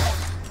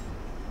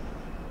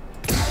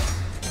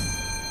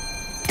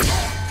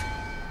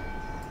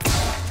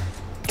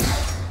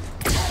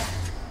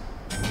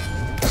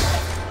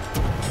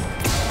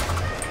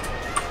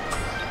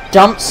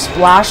 Dump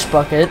Splash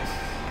Bucket.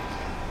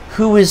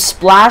 Who is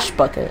Splash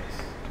Bucket?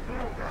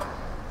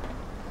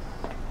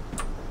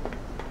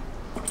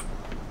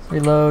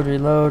 Reload,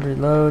 reload,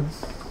 reload.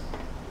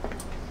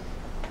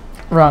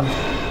 Run.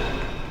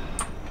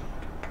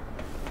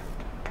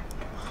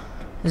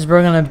 Is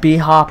bro gonna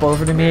B-hop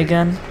over to me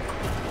again?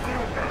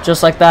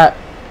 Just like that.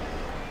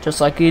 Just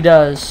like he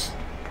does.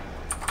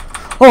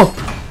 Oh!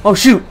 Oh,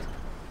 shoot!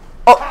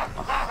 Oh!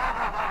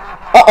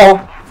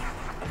 Uh-oh!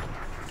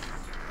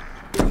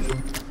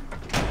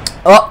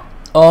 Oh!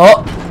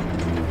 Oh!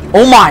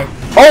 Oh my!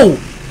 Oh!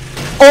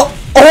 Oh!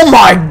 Oh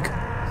my!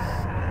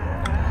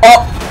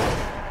 Oh!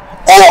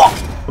 Oh!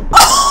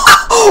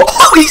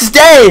 Oh! He's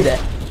dead!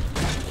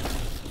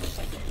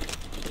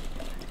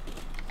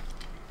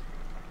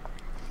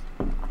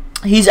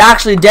 He's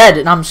actually dead,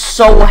 and I'm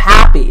so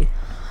happy.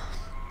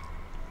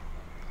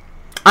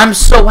 I'm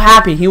so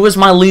happy. He was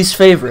my least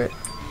favorite.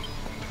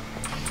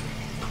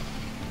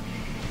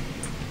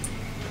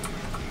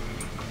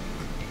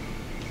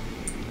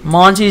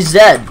 Monty's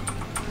dead.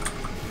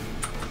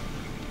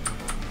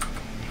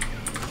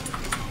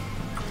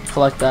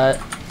 Collect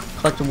that.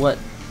 Collect what?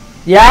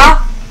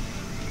 Yeah?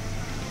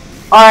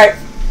 Alright.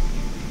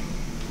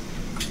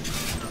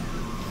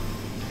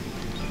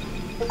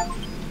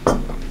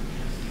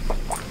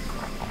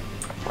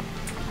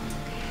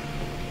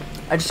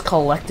 I just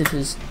collected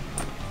his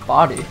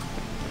body.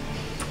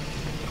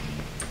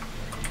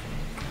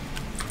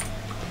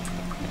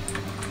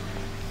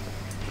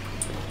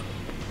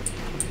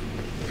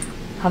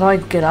 How do I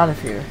get out of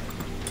here?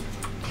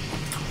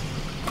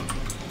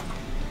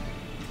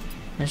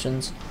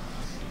 Missions.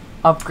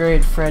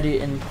 Upgrade Freddy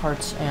in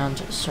parts and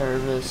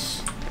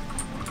service.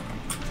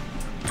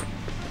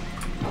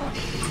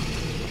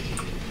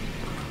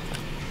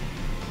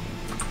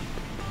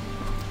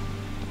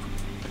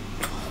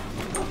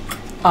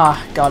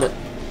 Ah, got it.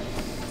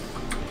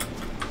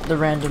 The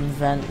random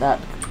vent that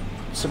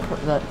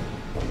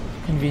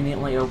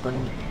conveniently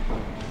opened.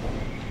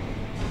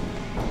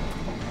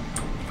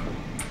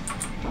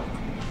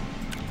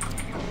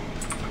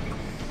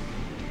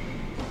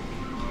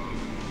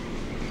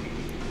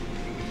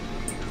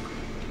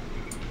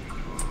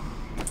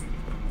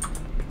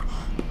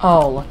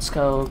 Oh, let's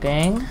go,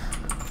 gang.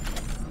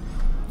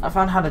 I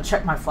found how to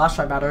check my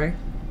flashlight battery.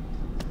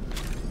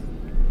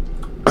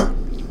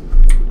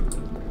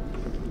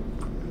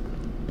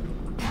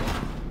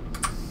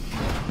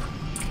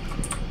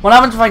 What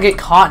happens if I get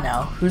caught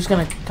now? Who's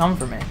gonna come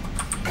for me?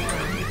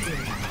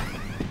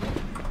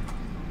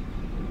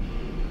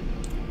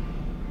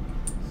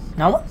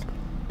 No one?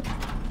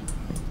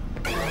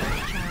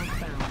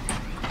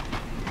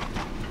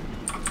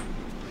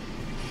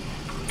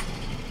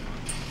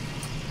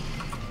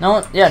 No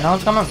one? Yeah, no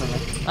one's coming for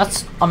me.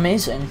 That's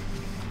amazing.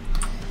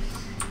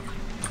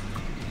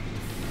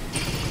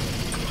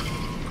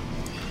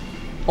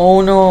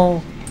 Oh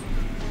no.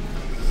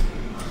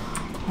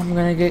 I'm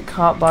gonna get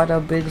caught by the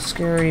big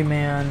scary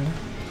man.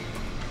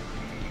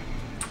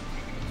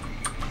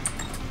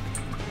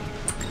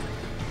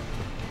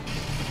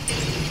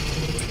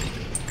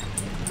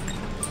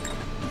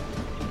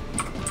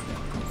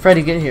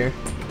 Freddy, get here.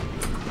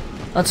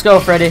 Let's go,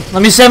 Freddy.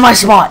 Let me save my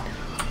spot.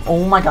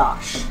 Oh my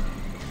gosh.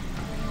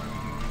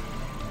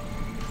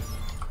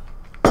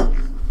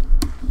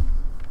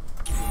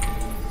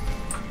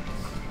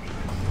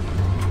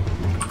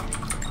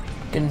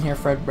 Get in here,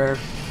 Fredbear.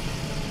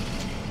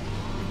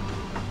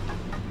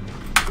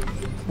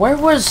 Where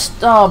was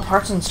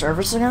parts and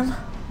service again?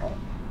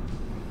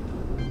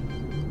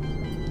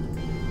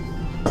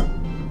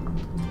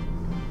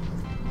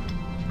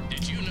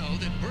 Did you know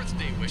that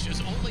birthday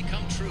wishes only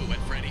come true at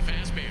Freddy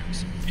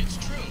Fazbear's? It's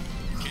true.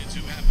 Kids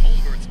who have home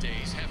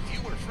birthdays have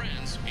fewer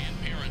friends and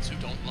parents who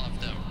don't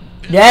love them.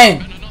 This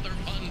Dang. has been another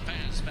fun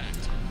Faz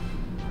fact.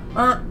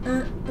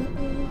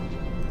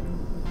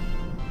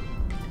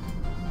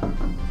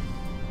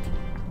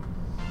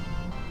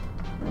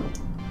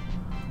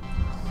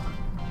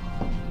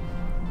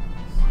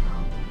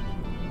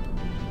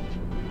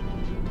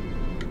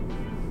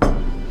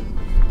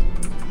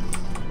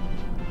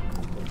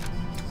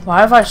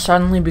 Why have I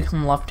suddenly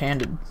become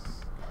left-handed?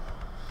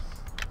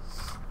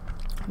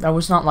 That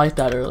was not like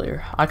that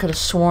earlier. I could have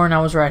sworn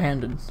I was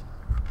right-handed.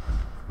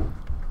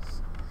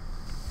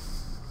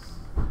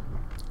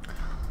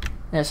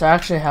 Yes, I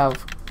actually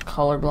have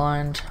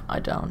colorblind. I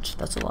don't.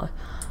 That's a lie.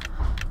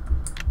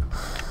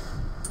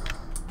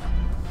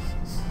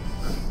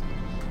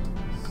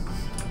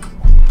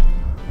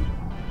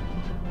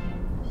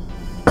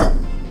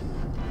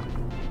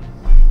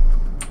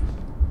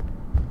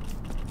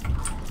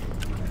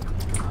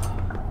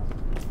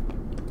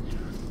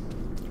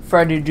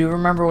 Freddy, do you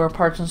remember where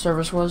parts and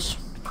service was?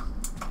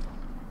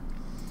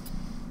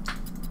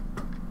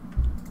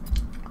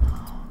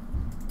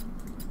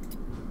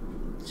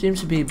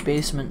 Seems to be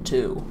basement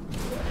 2.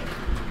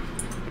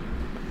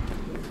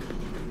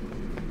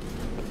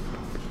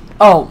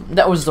 Oh,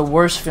 that was the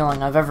worst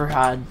feeling I've ever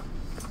had.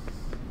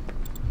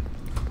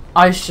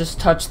 Ice just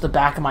touched the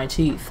back of my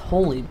teeth.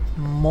 Holy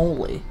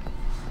moly.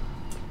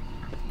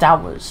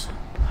 That was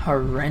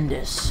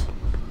horrendous.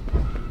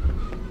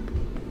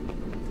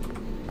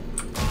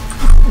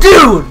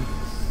 Dude!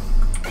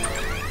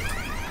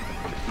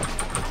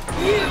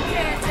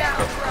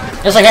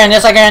 Yes I can,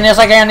 yes I can, yes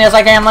I can, yes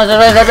I can.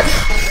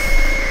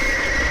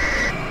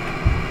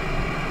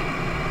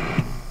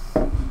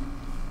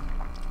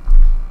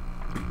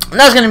 And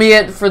that's gonna be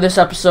it for this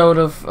episode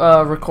of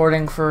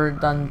recording for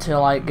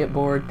until I get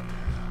bored.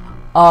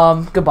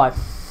 Goodbye.